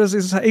manufacturers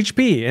is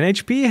HP, and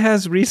HP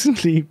has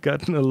recently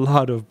gotten a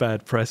lot of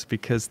bad press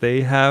because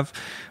they have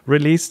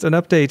released an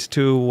update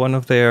to one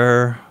of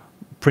their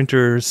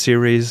printer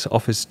series,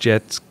 Office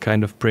Jet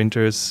kind of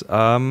printers,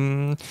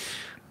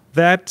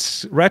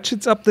 that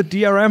ratchets up the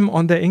DRM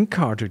on their ink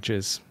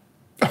cartridges.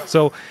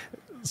 So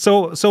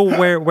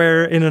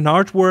where in an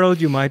art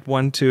world you might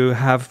want to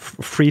have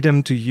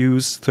freedom to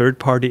use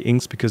third-party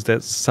inks because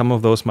some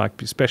of those might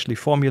be specially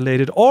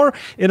formulated, or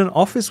in an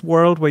office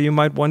world where you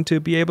might want to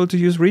be able to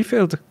use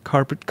refilled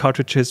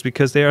cartridges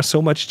because they are so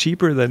much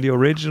cheaper than the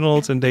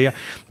originals, and they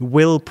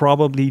will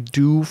probably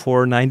do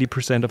for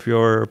 90% of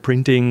your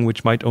printing,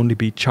 which might only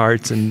be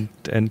charts and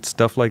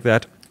stuff like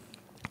that.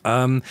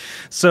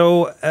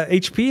 So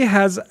HP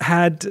has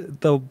had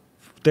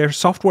their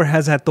software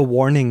has had the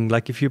warning,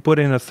 like if you put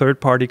in a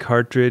third-party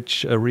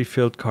cartridge, a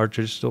refilled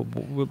cartridge,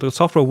 the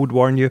software would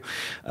warn you,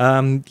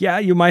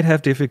 you might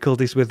have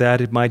difficulties with that.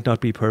 It might not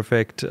be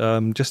perfect.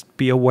 Just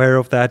be aware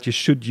of that. You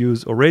should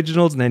use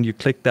originals, and then you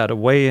click that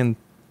away, and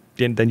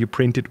then you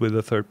print it with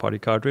a third-party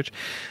cartridge.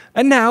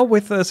 And now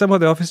with some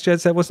of the Office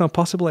Jets, that was not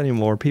possible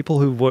anymore. People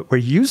who were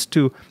used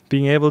to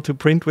being able to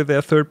print with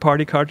their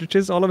third-party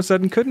cartridges all of a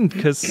sudden couldn't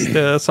because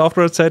the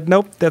software said,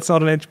 nope, that's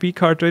not an HP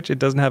cartridge. It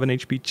doesn't have an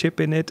HP chip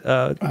in it.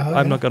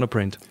 I'm not going to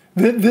print.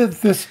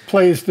 This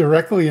plays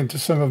directly into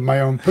some of my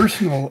own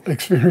personal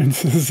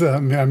experiences.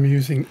 I'm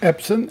using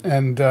Epson,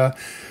 and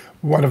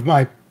one of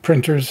my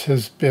printers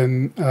has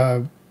been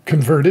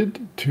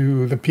converted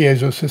to the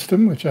piezo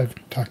system, which I've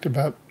talked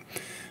about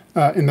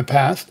in the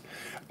past,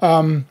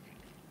 but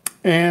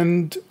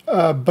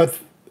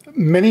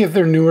many of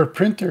their newer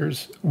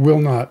printers will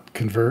not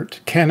convert.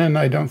 Canon,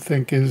 I don't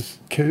think,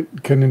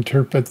 can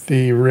interpret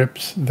the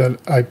RIPs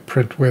that I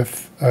print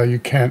with. You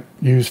can't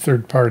use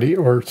third party,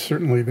 or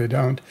certainly they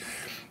don't.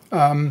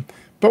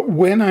 But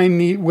when I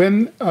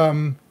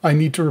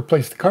need to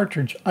replace the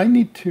cartridge, I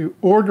need to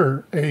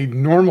order a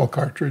normal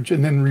cartridge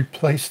and then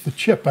replace the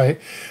chip. I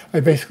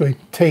basically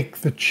take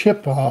the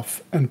chip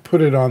off and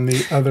put it on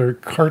the other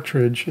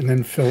cartridge and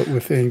then fill it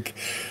with ink,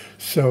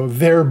 so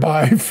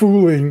thereby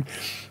fooling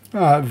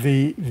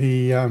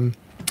the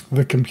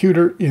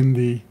computer in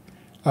the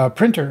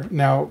printer.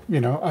 Now,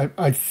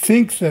 I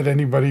think that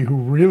anybody who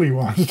really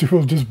wants to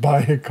will just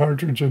buy a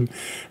cartridge and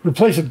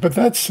replace it, but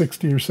that's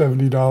 $60 or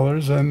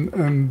 $70,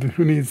 and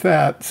who needs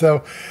that?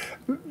 So,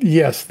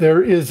 yes,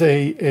 there is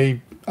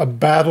a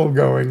battle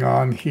going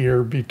on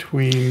here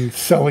between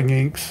selling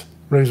inks,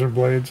 razor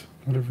blades,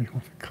 whatever you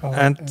want to call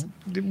it.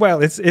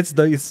 Well, it's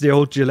the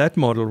old Gillette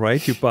model,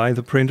 right? You buy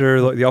the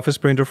printer, the office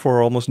printer,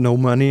 for almost no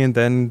money, and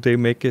then they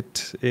make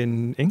it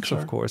in inks,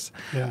 of course.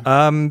 Yeah.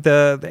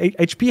 The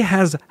HP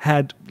has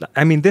had.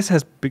 I mean, this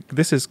has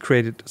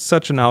created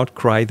such an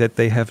outcry that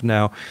they have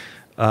now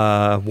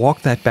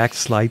walk that back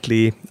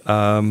slightly.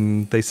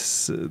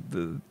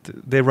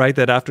 They write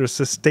that after a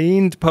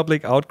sustained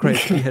public outcry,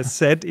 HP has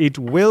said it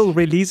will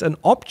release an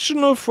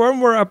optional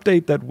firmware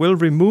update that will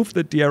remove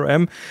the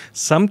DRM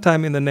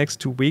sometime in the next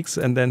 2 weeks.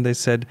 And then they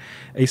said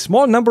a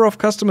small number of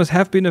customers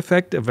have been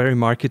affected. Very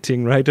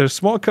marketing, right? A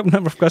small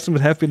number of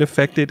customers have been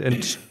affected,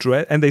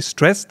 and they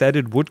stressed that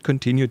it would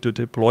continue to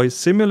deploy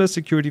similar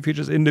security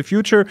features in the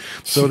future.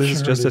 So this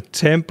is just a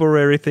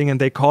temporary thing, and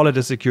they call it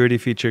a security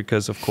feature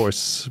because, of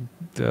course,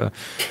 it'll.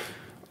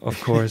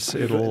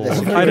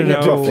 I don't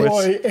know.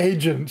 Deploy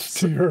agents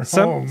to your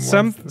home.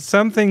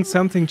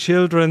 Something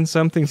children,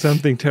 something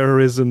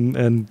terrorism,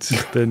 and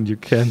then you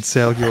can't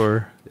sell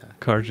your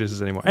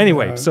cartridges anymore.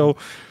 Anyway, so.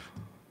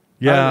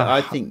 Yeah,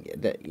 I think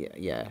that.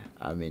 Yeah.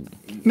 I mean,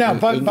 now,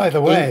 by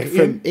the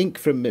way, ink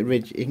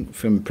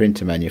from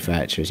printer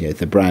manufacturers,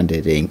 the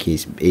branded ink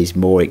is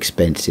more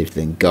expensive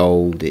than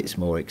gold. It's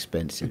more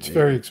expensive. It's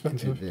very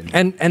expensive.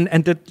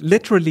 And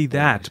literally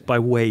that by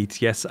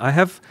weight. Yes, I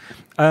have.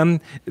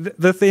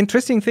 The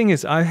interesting thing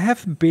is, I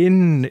have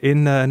been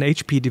in an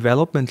HP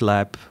development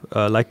lab,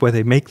 like where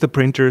they make the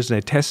printers and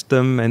they test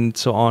them and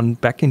so on.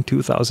 Back in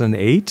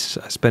 2008,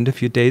 I spent a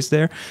few days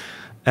there,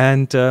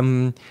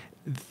 and.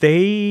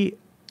 They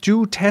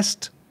do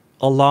test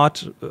a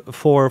lot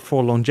for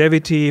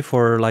longevity,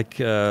 for like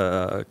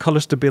color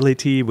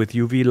stability with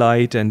UV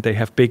light, and they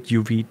have big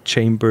UV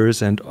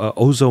chambers and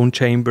ozone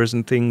chambers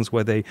and things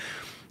where they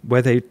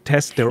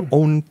test their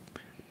own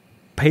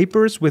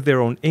papers with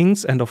their own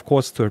inks and of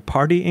course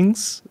third-party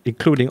inks,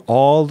 including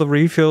all the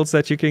refills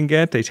that you can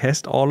get. They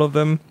test all of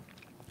them.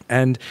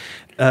 And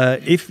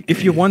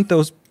if you want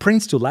those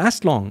prints to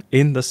last long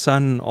in the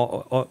sun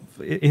or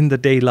in the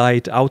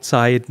daylight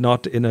outside,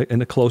 not in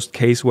a closed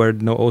case where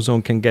no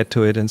ozone can get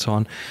to it and so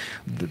on,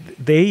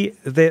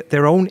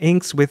 their own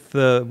inks with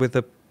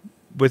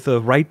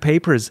the right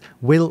papers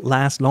will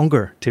last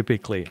longer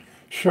typically.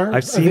 Sure,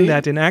 I've seen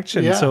that in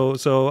action. Yeah.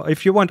 So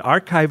if you want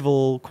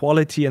archival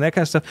quality and that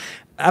kind of stuff,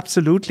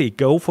 absolutely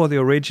go for the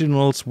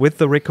originals with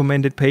the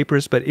recommended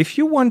papers. But if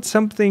you want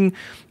something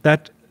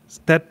that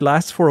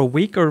lasts for a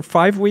week or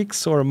 5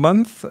 weeks or a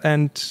month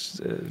and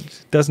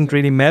doesn't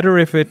really matter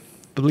if it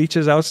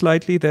bleaches out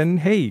slightly, then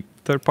hey,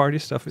 third-party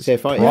stuff is. So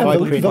if I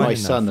print my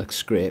son a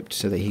script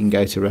so that he can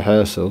go to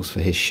rehearsals for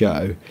his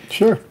show,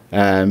 sure.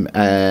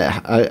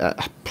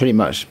 I pretty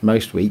much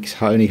most weeks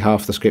only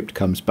half the script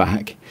comes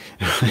back.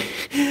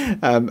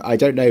 I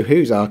don't know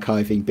who's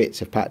archiving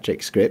bits of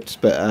Patrick's scripts,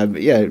 but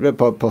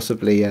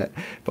possibly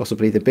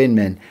the bin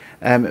men.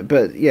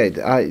 But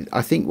yeah,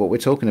 I think what we're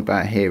talking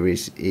about here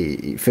is,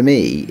 for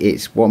me,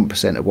 it's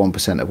 1% of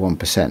 1% of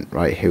 1%,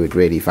 right? Who would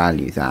really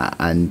value that?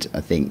 And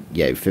I think,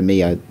 for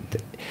me,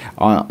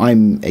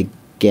 I'm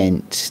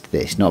against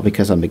this, not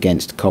because I'm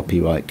against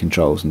copyright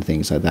controls and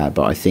things like that,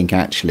 but I think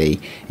actually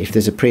if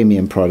there's a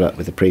premium product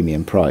with a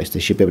premium price, they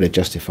should be able to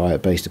justify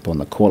it based upon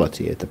the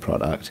quality of the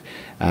product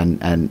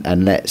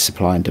and let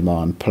supply and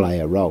demand play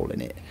a role in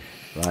it,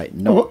 right?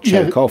 Not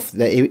choke off.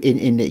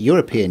 In the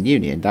European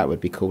Union, that would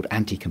be called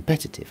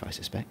anti-competitive, I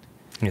suspect.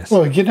 Yes.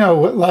 Well,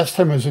 last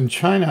time I was in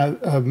China,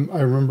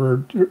 I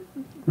remember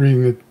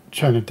reading the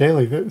China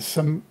Daily that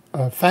some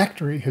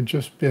factory had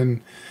just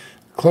been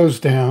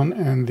closed down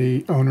and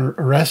the owner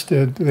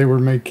arrested. They were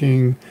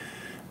making,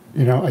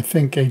 I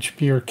think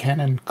HP or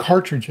Canon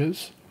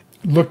cartridges,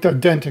 looked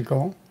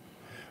identical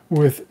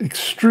with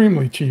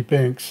extremely cheap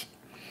inks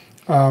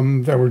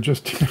that were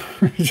just,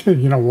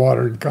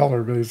 water and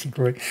color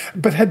basically,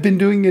 but had been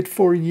doing it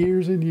for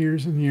years and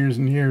years and years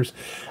and years.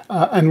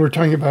 And we're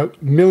talking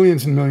about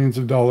millions and millions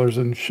of dollars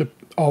and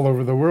shipped all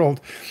over the world.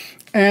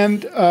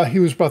 And he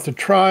was brought to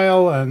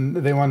trial, and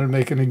they wanted to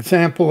make an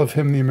example of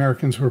him. The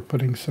Americans were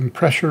putting some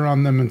pressure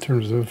on them in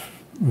terms of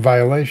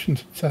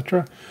violations,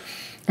 etc.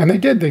 And they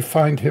did. They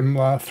fined him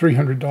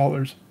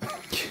 $300.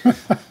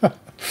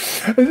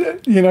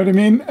 You know what I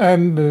mean?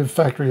 And the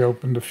factory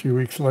opened a few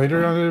weeks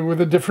later with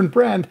a different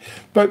brand.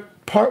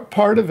 But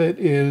part of it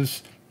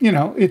is,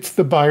 it's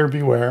the buyer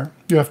beware.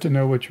 You have to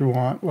know what you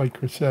want, like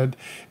Chris said.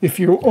 If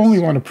you only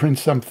want to print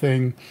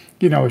something,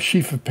 a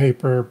sheaf of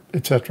paper,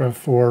 etc.,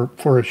 for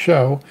a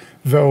show,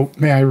 though,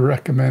 may I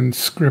recommend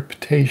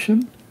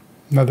Scriptation,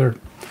 another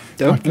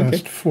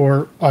podcast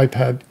for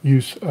iPad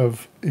use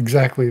of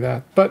exactly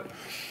that. But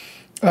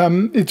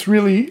it's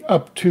really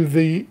up to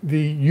the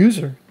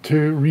user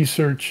to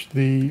research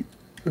the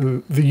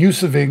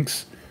use of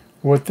inks,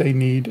 what they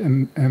need,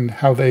 and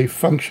how they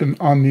function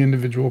on the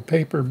individual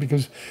paper.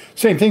 Because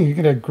same thing, you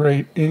can have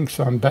great inks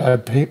on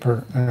bad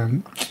paper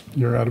and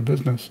you're out of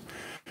business.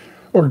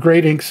 Or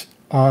great inks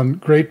on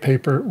great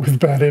paper with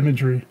bad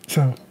imagery.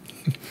 So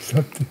it's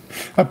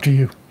up to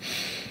you.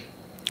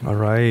 All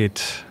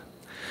right.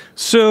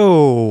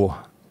 So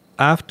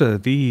after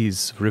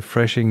these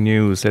refreshing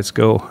news, let's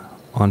go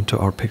on to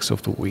our picks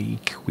of the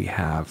week. We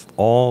have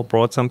all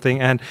brought something,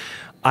 and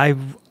I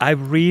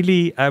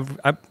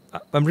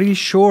I'm really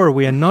sure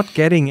we are not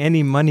getting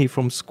any money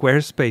from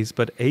Squarespace,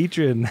 but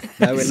Adrian.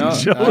 No, we're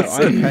not. No,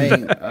 I'm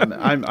paying.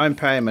 I'm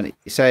paying money.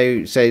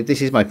 So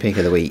this is my pick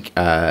of the week.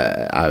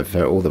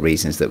 For all the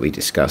reasons that we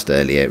discussed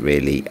earlier.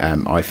 Really,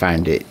 I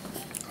found it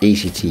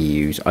easy to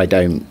use. I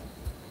don't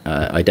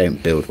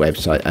build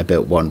website. I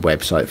built one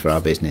website for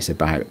our business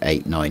about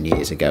 8-9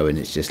 years ago, and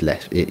it's just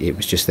left. It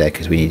was just there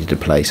because we needed a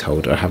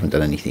placeholder. I haven't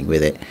done anything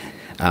with it,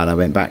 and I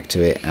went back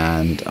to it,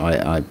 and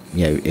I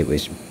it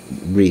was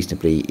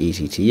reasonably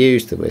easy to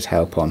use. There was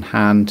help on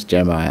hand.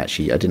 Jeremiah,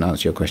 actually, I didn't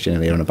answer your question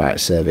earlier on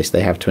about service.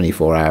 They have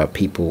 24-hour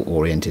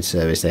people-oriented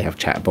service. They have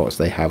chatbots.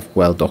 They have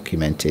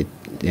well-documented,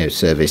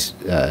 service.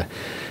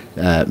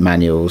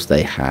 Manuals.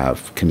 They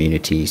have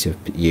communities of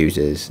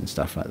users and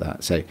stuff like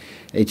that. So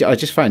I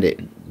just find it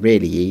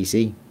really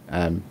easy.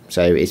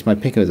 So it's my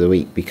pick of the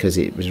week because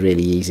it was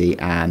really easy,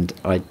 and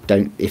I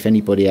don't. If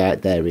anybody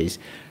out there is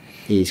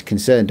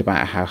concerned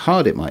about how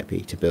hard it might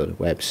be to build a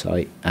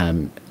website,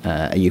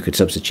 you could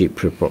substitute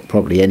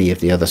probably any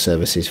of the other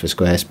services for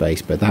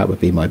Squarespace, but that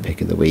would be my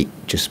pick of the week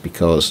just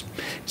because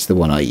it's the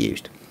one I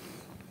used.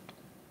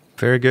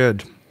 Very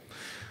good.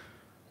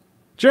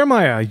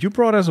 Jeremiah, you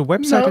brought us a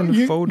website and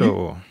a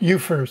photo. You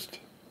first.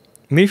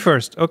 Me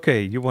first.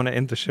 Okay, you want to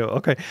end the show?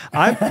 Okay,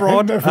 I've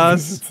brought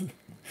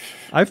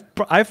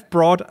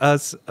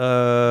us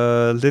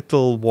a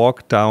little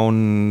walk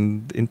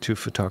down into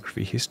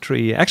photography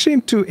history. Actually,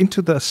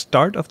 into the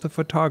start of the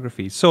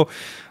photography. So,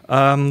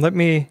 let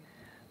me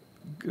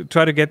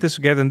try to get this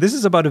together. And this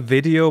is about a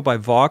video by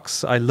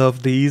Vox. I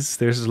love these.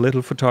 There's a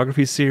little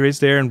photography series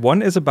there, and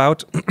one is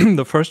about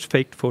the first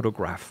faked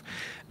photograph.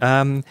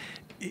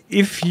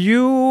 If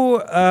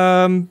you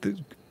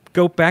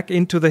go back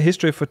into the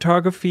history of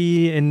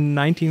photography, in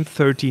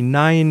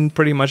 1939,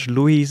 pretty much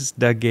Louis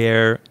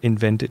Daguerre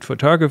invented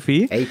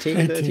photography.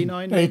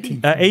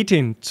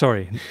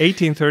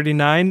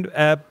 1839.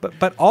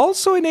 But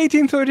also in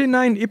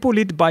 1839,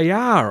 Hippolyte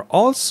Bayard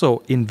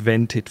also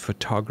invented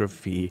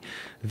photography.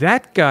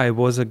 That guy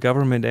was a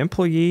government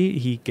employee.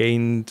 He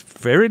gained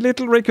very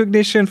little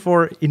recognition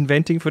for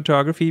inventing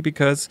photography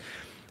because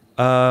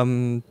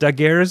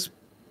Daguerre's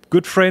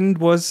good friend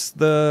was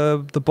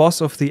the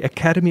boss of the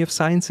Academy of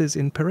Sciences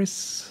in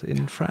Paris,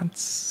 in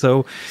France.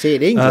 So, see,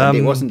 in England,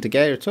 it wasn't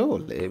Daguerre at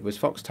all. It was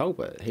Fox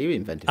Talbot. He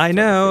invented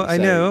photography. I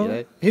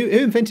know. Who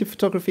invented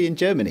photography in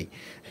Germany?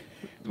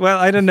 Well,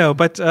 I don't know.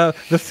 But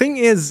the thing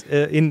is,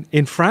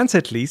 in France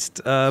at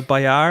least,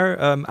 Bayard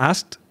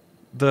asked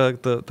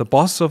the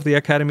boss of the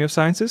Academy of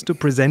Sciences to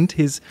present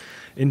his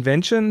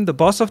invention. The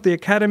boss of the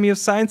Academy of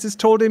Sciences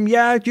told him,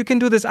 yeah, you can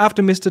do this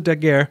after Mr.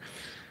 Daguerre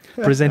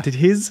presented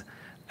his.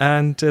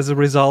 And as a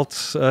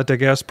result,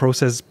 Daguerre's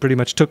process pretty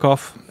much took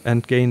off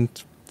and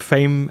gained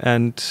fame,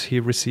 and he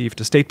received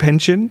a state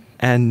pension.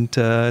 And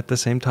at the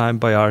same time,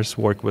 Bayard's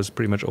work was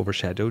pretty much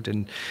overshadowed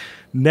and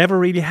never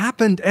really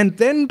happened. And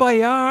then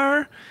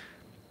Bayard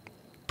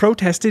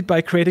protested by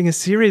creating a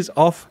series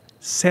of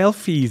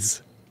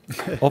selfies,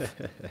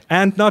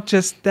 and not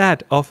just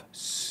that, of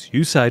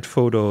suicide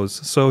photos.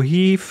 So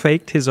he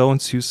faked his own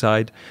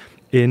suicide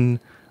in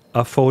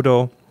a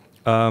photo.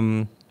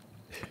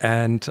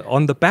 And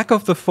on the back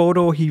of the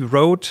photo, he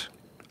wrote,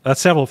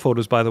 several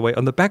photos, by the way.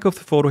 On the back of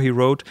the photo, he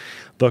wrote,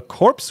 "The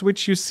corpse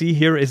which you see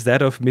here is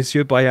that of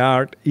Monsieur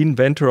Bayard,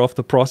 inventor of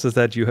the process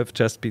that you have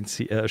just been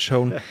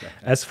shown.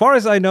 As far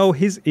as I know,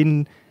 his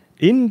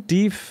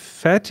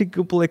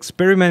indefatigable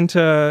experiment,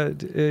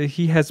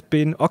 he has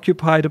been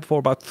occupied for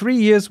about 3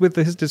 years with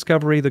his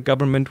discovery. The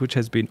government, which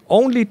has been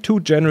only too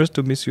generous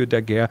to Monsieur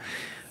Daguerre,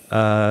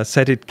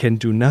 said it can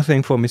do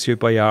nothing for Monsieur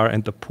Bayard,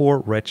 and the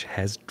poor wretch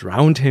has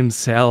drowned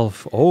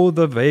himself. Oh,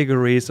 the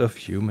vagaries of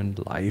human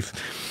life."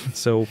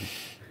 So,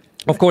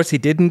 of course, he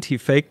didn't. He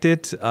faked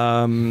it,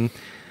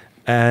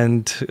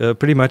 and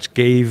pretty much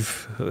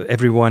gave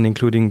everyone,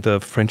 including the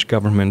French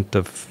government,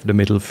 the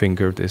middle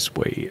finger this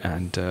way.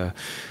 And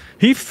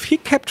he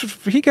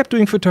kept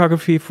doing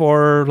photography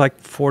for like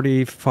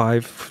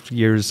 45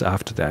 years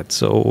after that.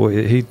 So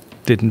he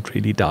didn't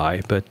really die,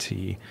 but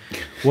he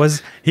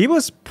was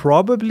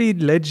probably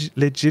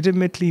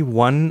legitimately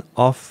one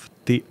of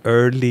the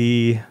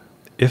early,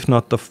 if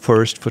not the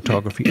first,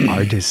 photography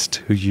artist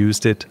who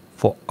used it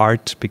for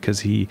art, because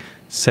he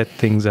set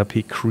things up.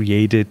 He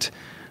created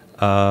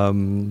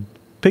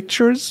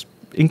pictures,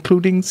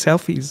 including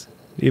selfies,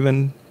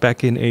 even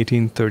back in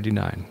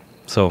 1839.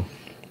 So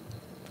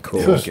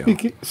cool. So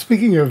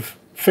speaking of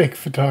fake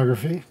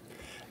photography,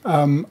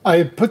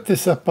 I put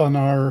this up on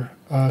our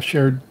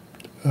shared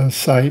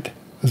site,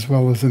 as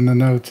well as in the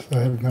notes. I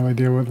have no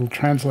idea what it'll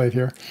translate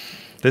here.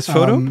 This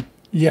photo?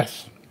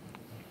 Yes.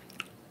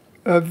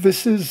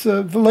 This is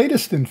the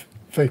latest in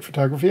fake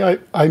photography.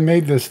 I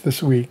made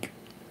this week.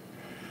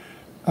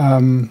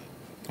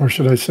 Or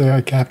should I say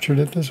I captured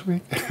it this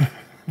week?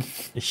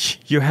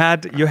 You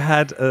had if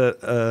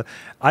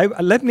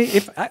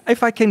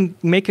I can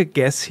make a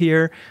guess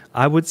here,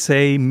 I would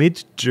say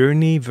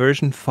Mid-Journey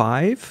version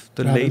 5,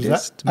 the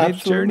latest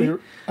Mid-Journey.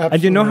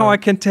 And you know how I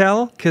can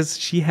tell? Because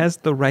she has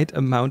the right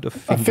amount of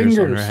fingers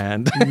on her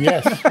hand.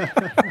 Yes.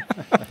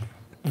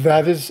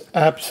 That is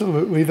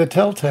absolutely the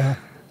telltale.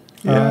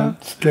 Yeah.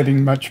 It's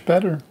getting much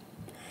better.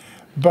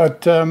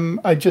 But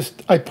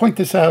I point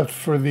this out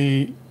for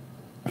the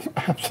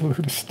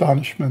absolute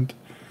astonishment.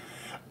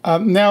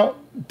 Now,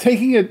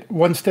 taking it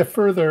one step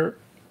further,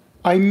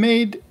 I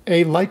made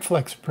a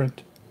Lightflex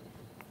print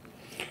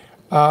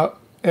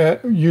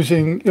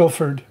using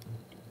Ilford.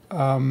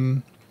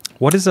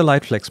 What is a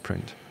Lightflex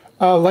print?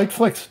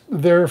 Lightflex,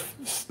 there are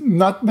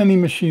not many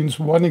machines.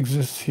 One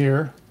exists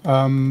here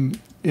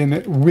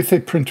with a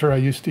printer I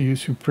used to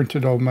use who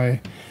printed all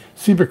my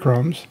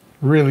Ciberchromes.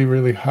 Really,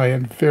 really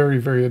high-end, very,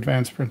 very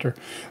advanced printer.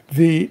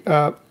 The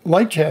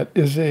LightJet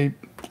is a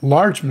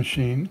large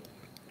machine.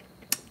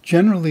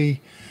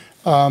 Generally,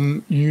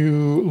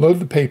 you load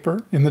the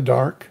paper in the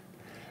dark.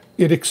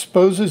 It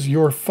exposes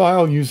your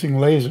file using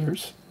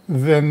lasers.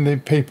 Then the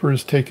paper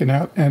is taken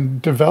out and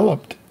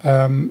developed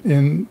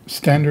in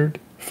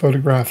standard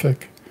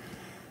photographic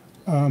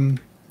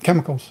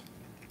chemicals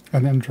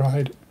and then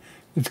dried.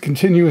 It's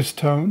continuous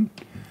tone.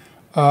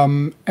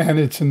 And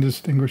it's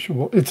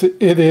indistinguishable. It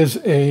is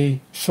a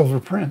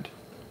silver print.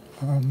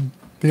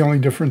 The only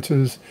difference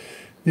is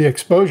the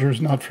exposure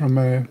is not from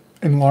an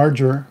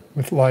enlarger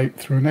with light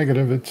through a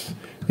negative. It's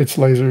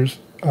lasers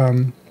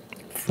from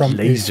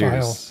a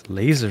file.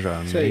 Lasers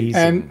are amazing.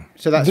 And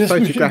So that's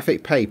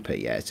photographic paper,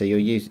 yeah. So you're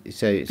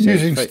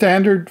using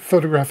standard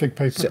photographic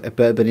paper. So,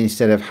 but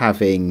instead of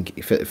having,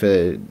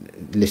 for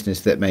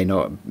listeners that may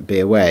not be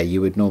aware,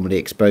 you would normally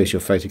expose your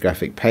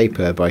photographic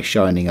paper by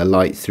shining a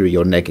light through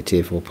your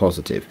negative or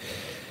positive.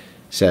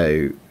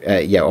 So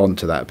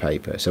onto that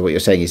paper. So what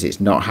you're saying is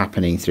it's not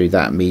happening through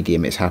that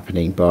medium; it's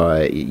happening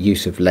by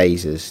use of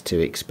lasers to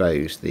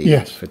expose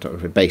the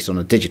photography based on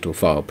a digital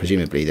file.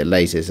 Presumably, the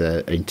lasers are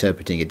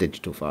interpreting a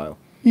digital file.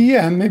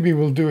 Yeah, and maybe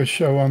we'll do a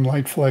show on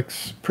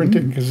Lightflex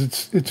printing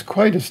because it's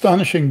quite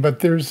astonishing. But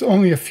there's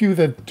only a few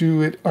that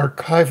do it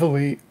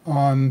archivally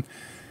on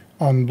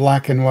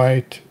black and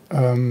white,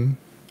 and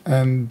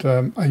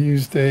I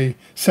used a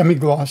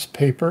semi-gloss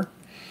paper,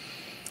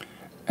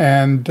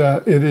 and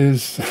it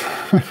is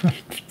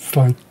it's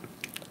like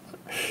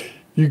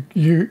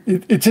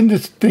it's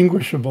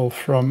indistinguishable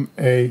from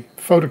a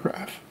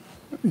photograph.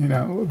 You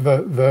know,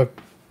 the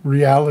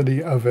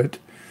reality of it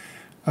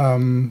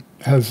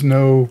has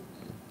no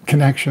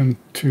connection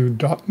to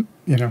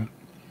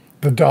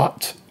the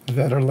dots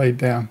that are laid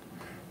down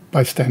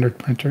by standard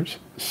printers.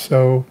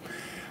 So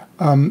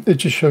it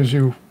just shows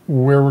you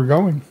where we're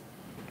going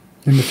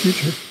in the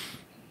future.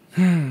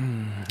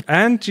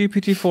 And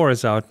GPT-4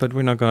 is out, but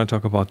we're not going to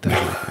talk about that.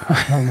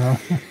 I don't know.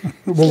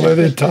 We'll let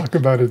it talk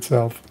about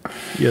itself.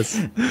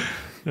 Yes,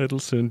 it'll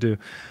soon do.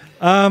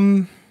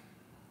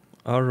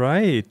 All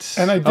right.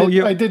 And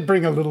I did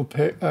bring a little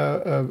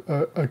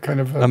a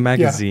kind of a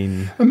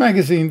magazine. Yeah, a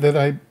magazine that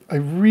I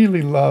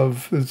really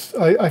love.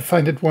 I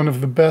find it one of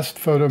the best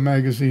photo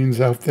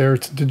magazines out there.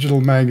 It's a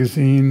digital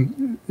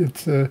magazine.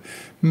 It's a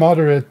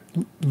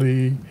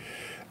moderately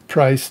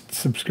priced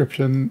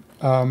subscription.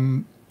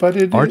 But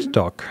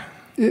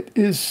it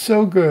is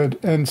so good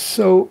and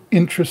so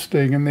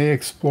interesting, and they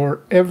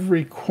explore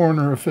every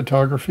corner of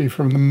photography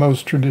from the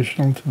most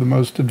traditional to the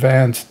most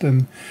advanced.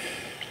 And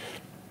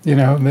you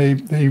know, they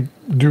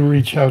do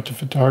reach out to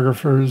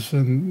photographers,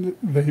 and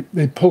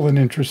they pull in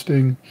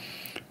interesting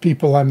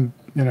people. I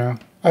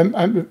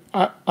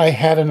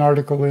had an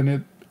article in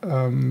it.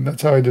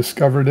 That's how I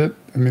discovered it.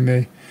 I mean,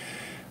 they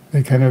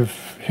kind of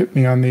hit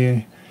me on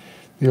the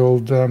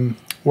old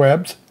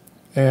webs,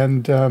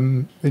 and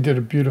they did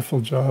a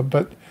beautiful job.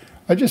 But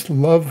I just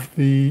love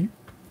the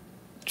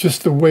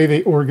way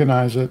they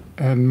organize it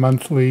and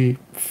monthly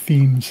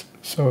themes.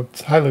 So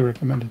it's highly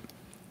recommended.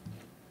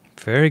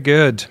 Very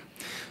good.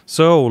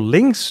 So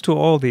links to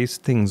all these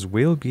things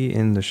will be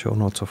in the show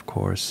notes, of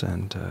course.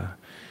 And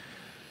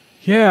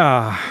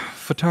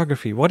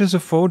photography. What is a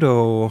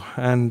photo?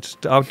 And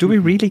do we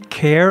really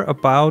care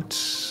about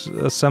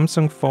a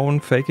Samsung phone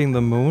faking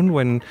the moon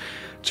when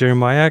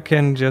Jeremiah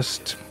can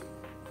just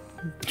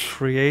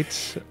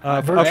create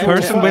a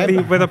person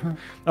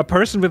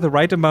with the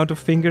right amount of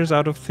fingers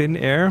out of thin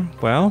air?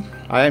 Well,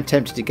 I am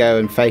tempted to go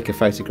and fake a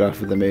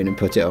photograph of the moon and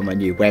put it on my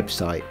new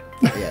website.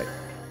 Yeah.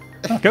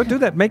 Go do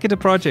that. Make it a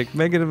project.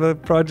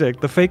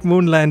 The fake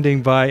moon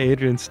landing by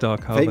Adrian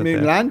Stock. Fake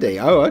moon landing.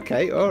 Oh,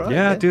 okay. All right.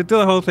 Yeah, do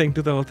the whole thing.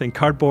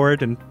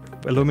 Cardboard and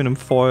aluminum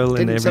foil and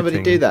everything. Didn't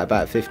somebody do that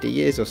about 50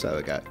 years or so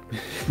ago?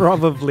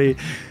 Probably.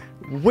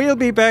 We'll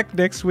be back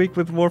next week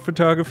with more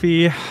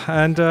photography.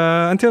 And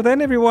until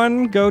then,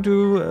 everyone, go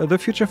to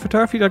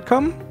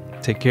thefuturephotography.com.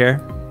 Take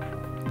care.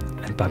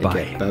 And bye-bye.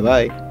 Okay,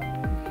 bye-bye.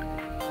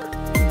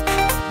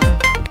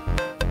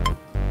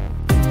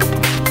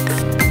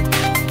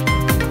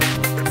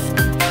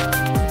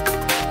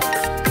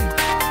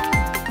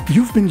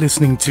 You've been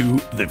listening to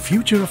The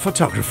Future of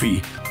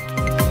Photography.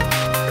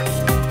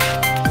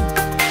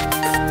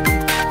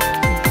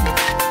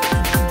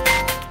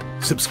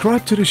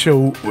 Subscribe to the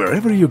show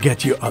wherever you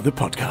get your other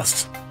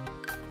podcasts.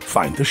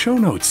 Find the show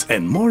notes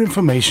and more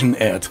information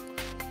at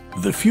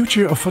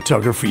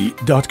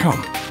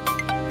thefutureofphotography.com.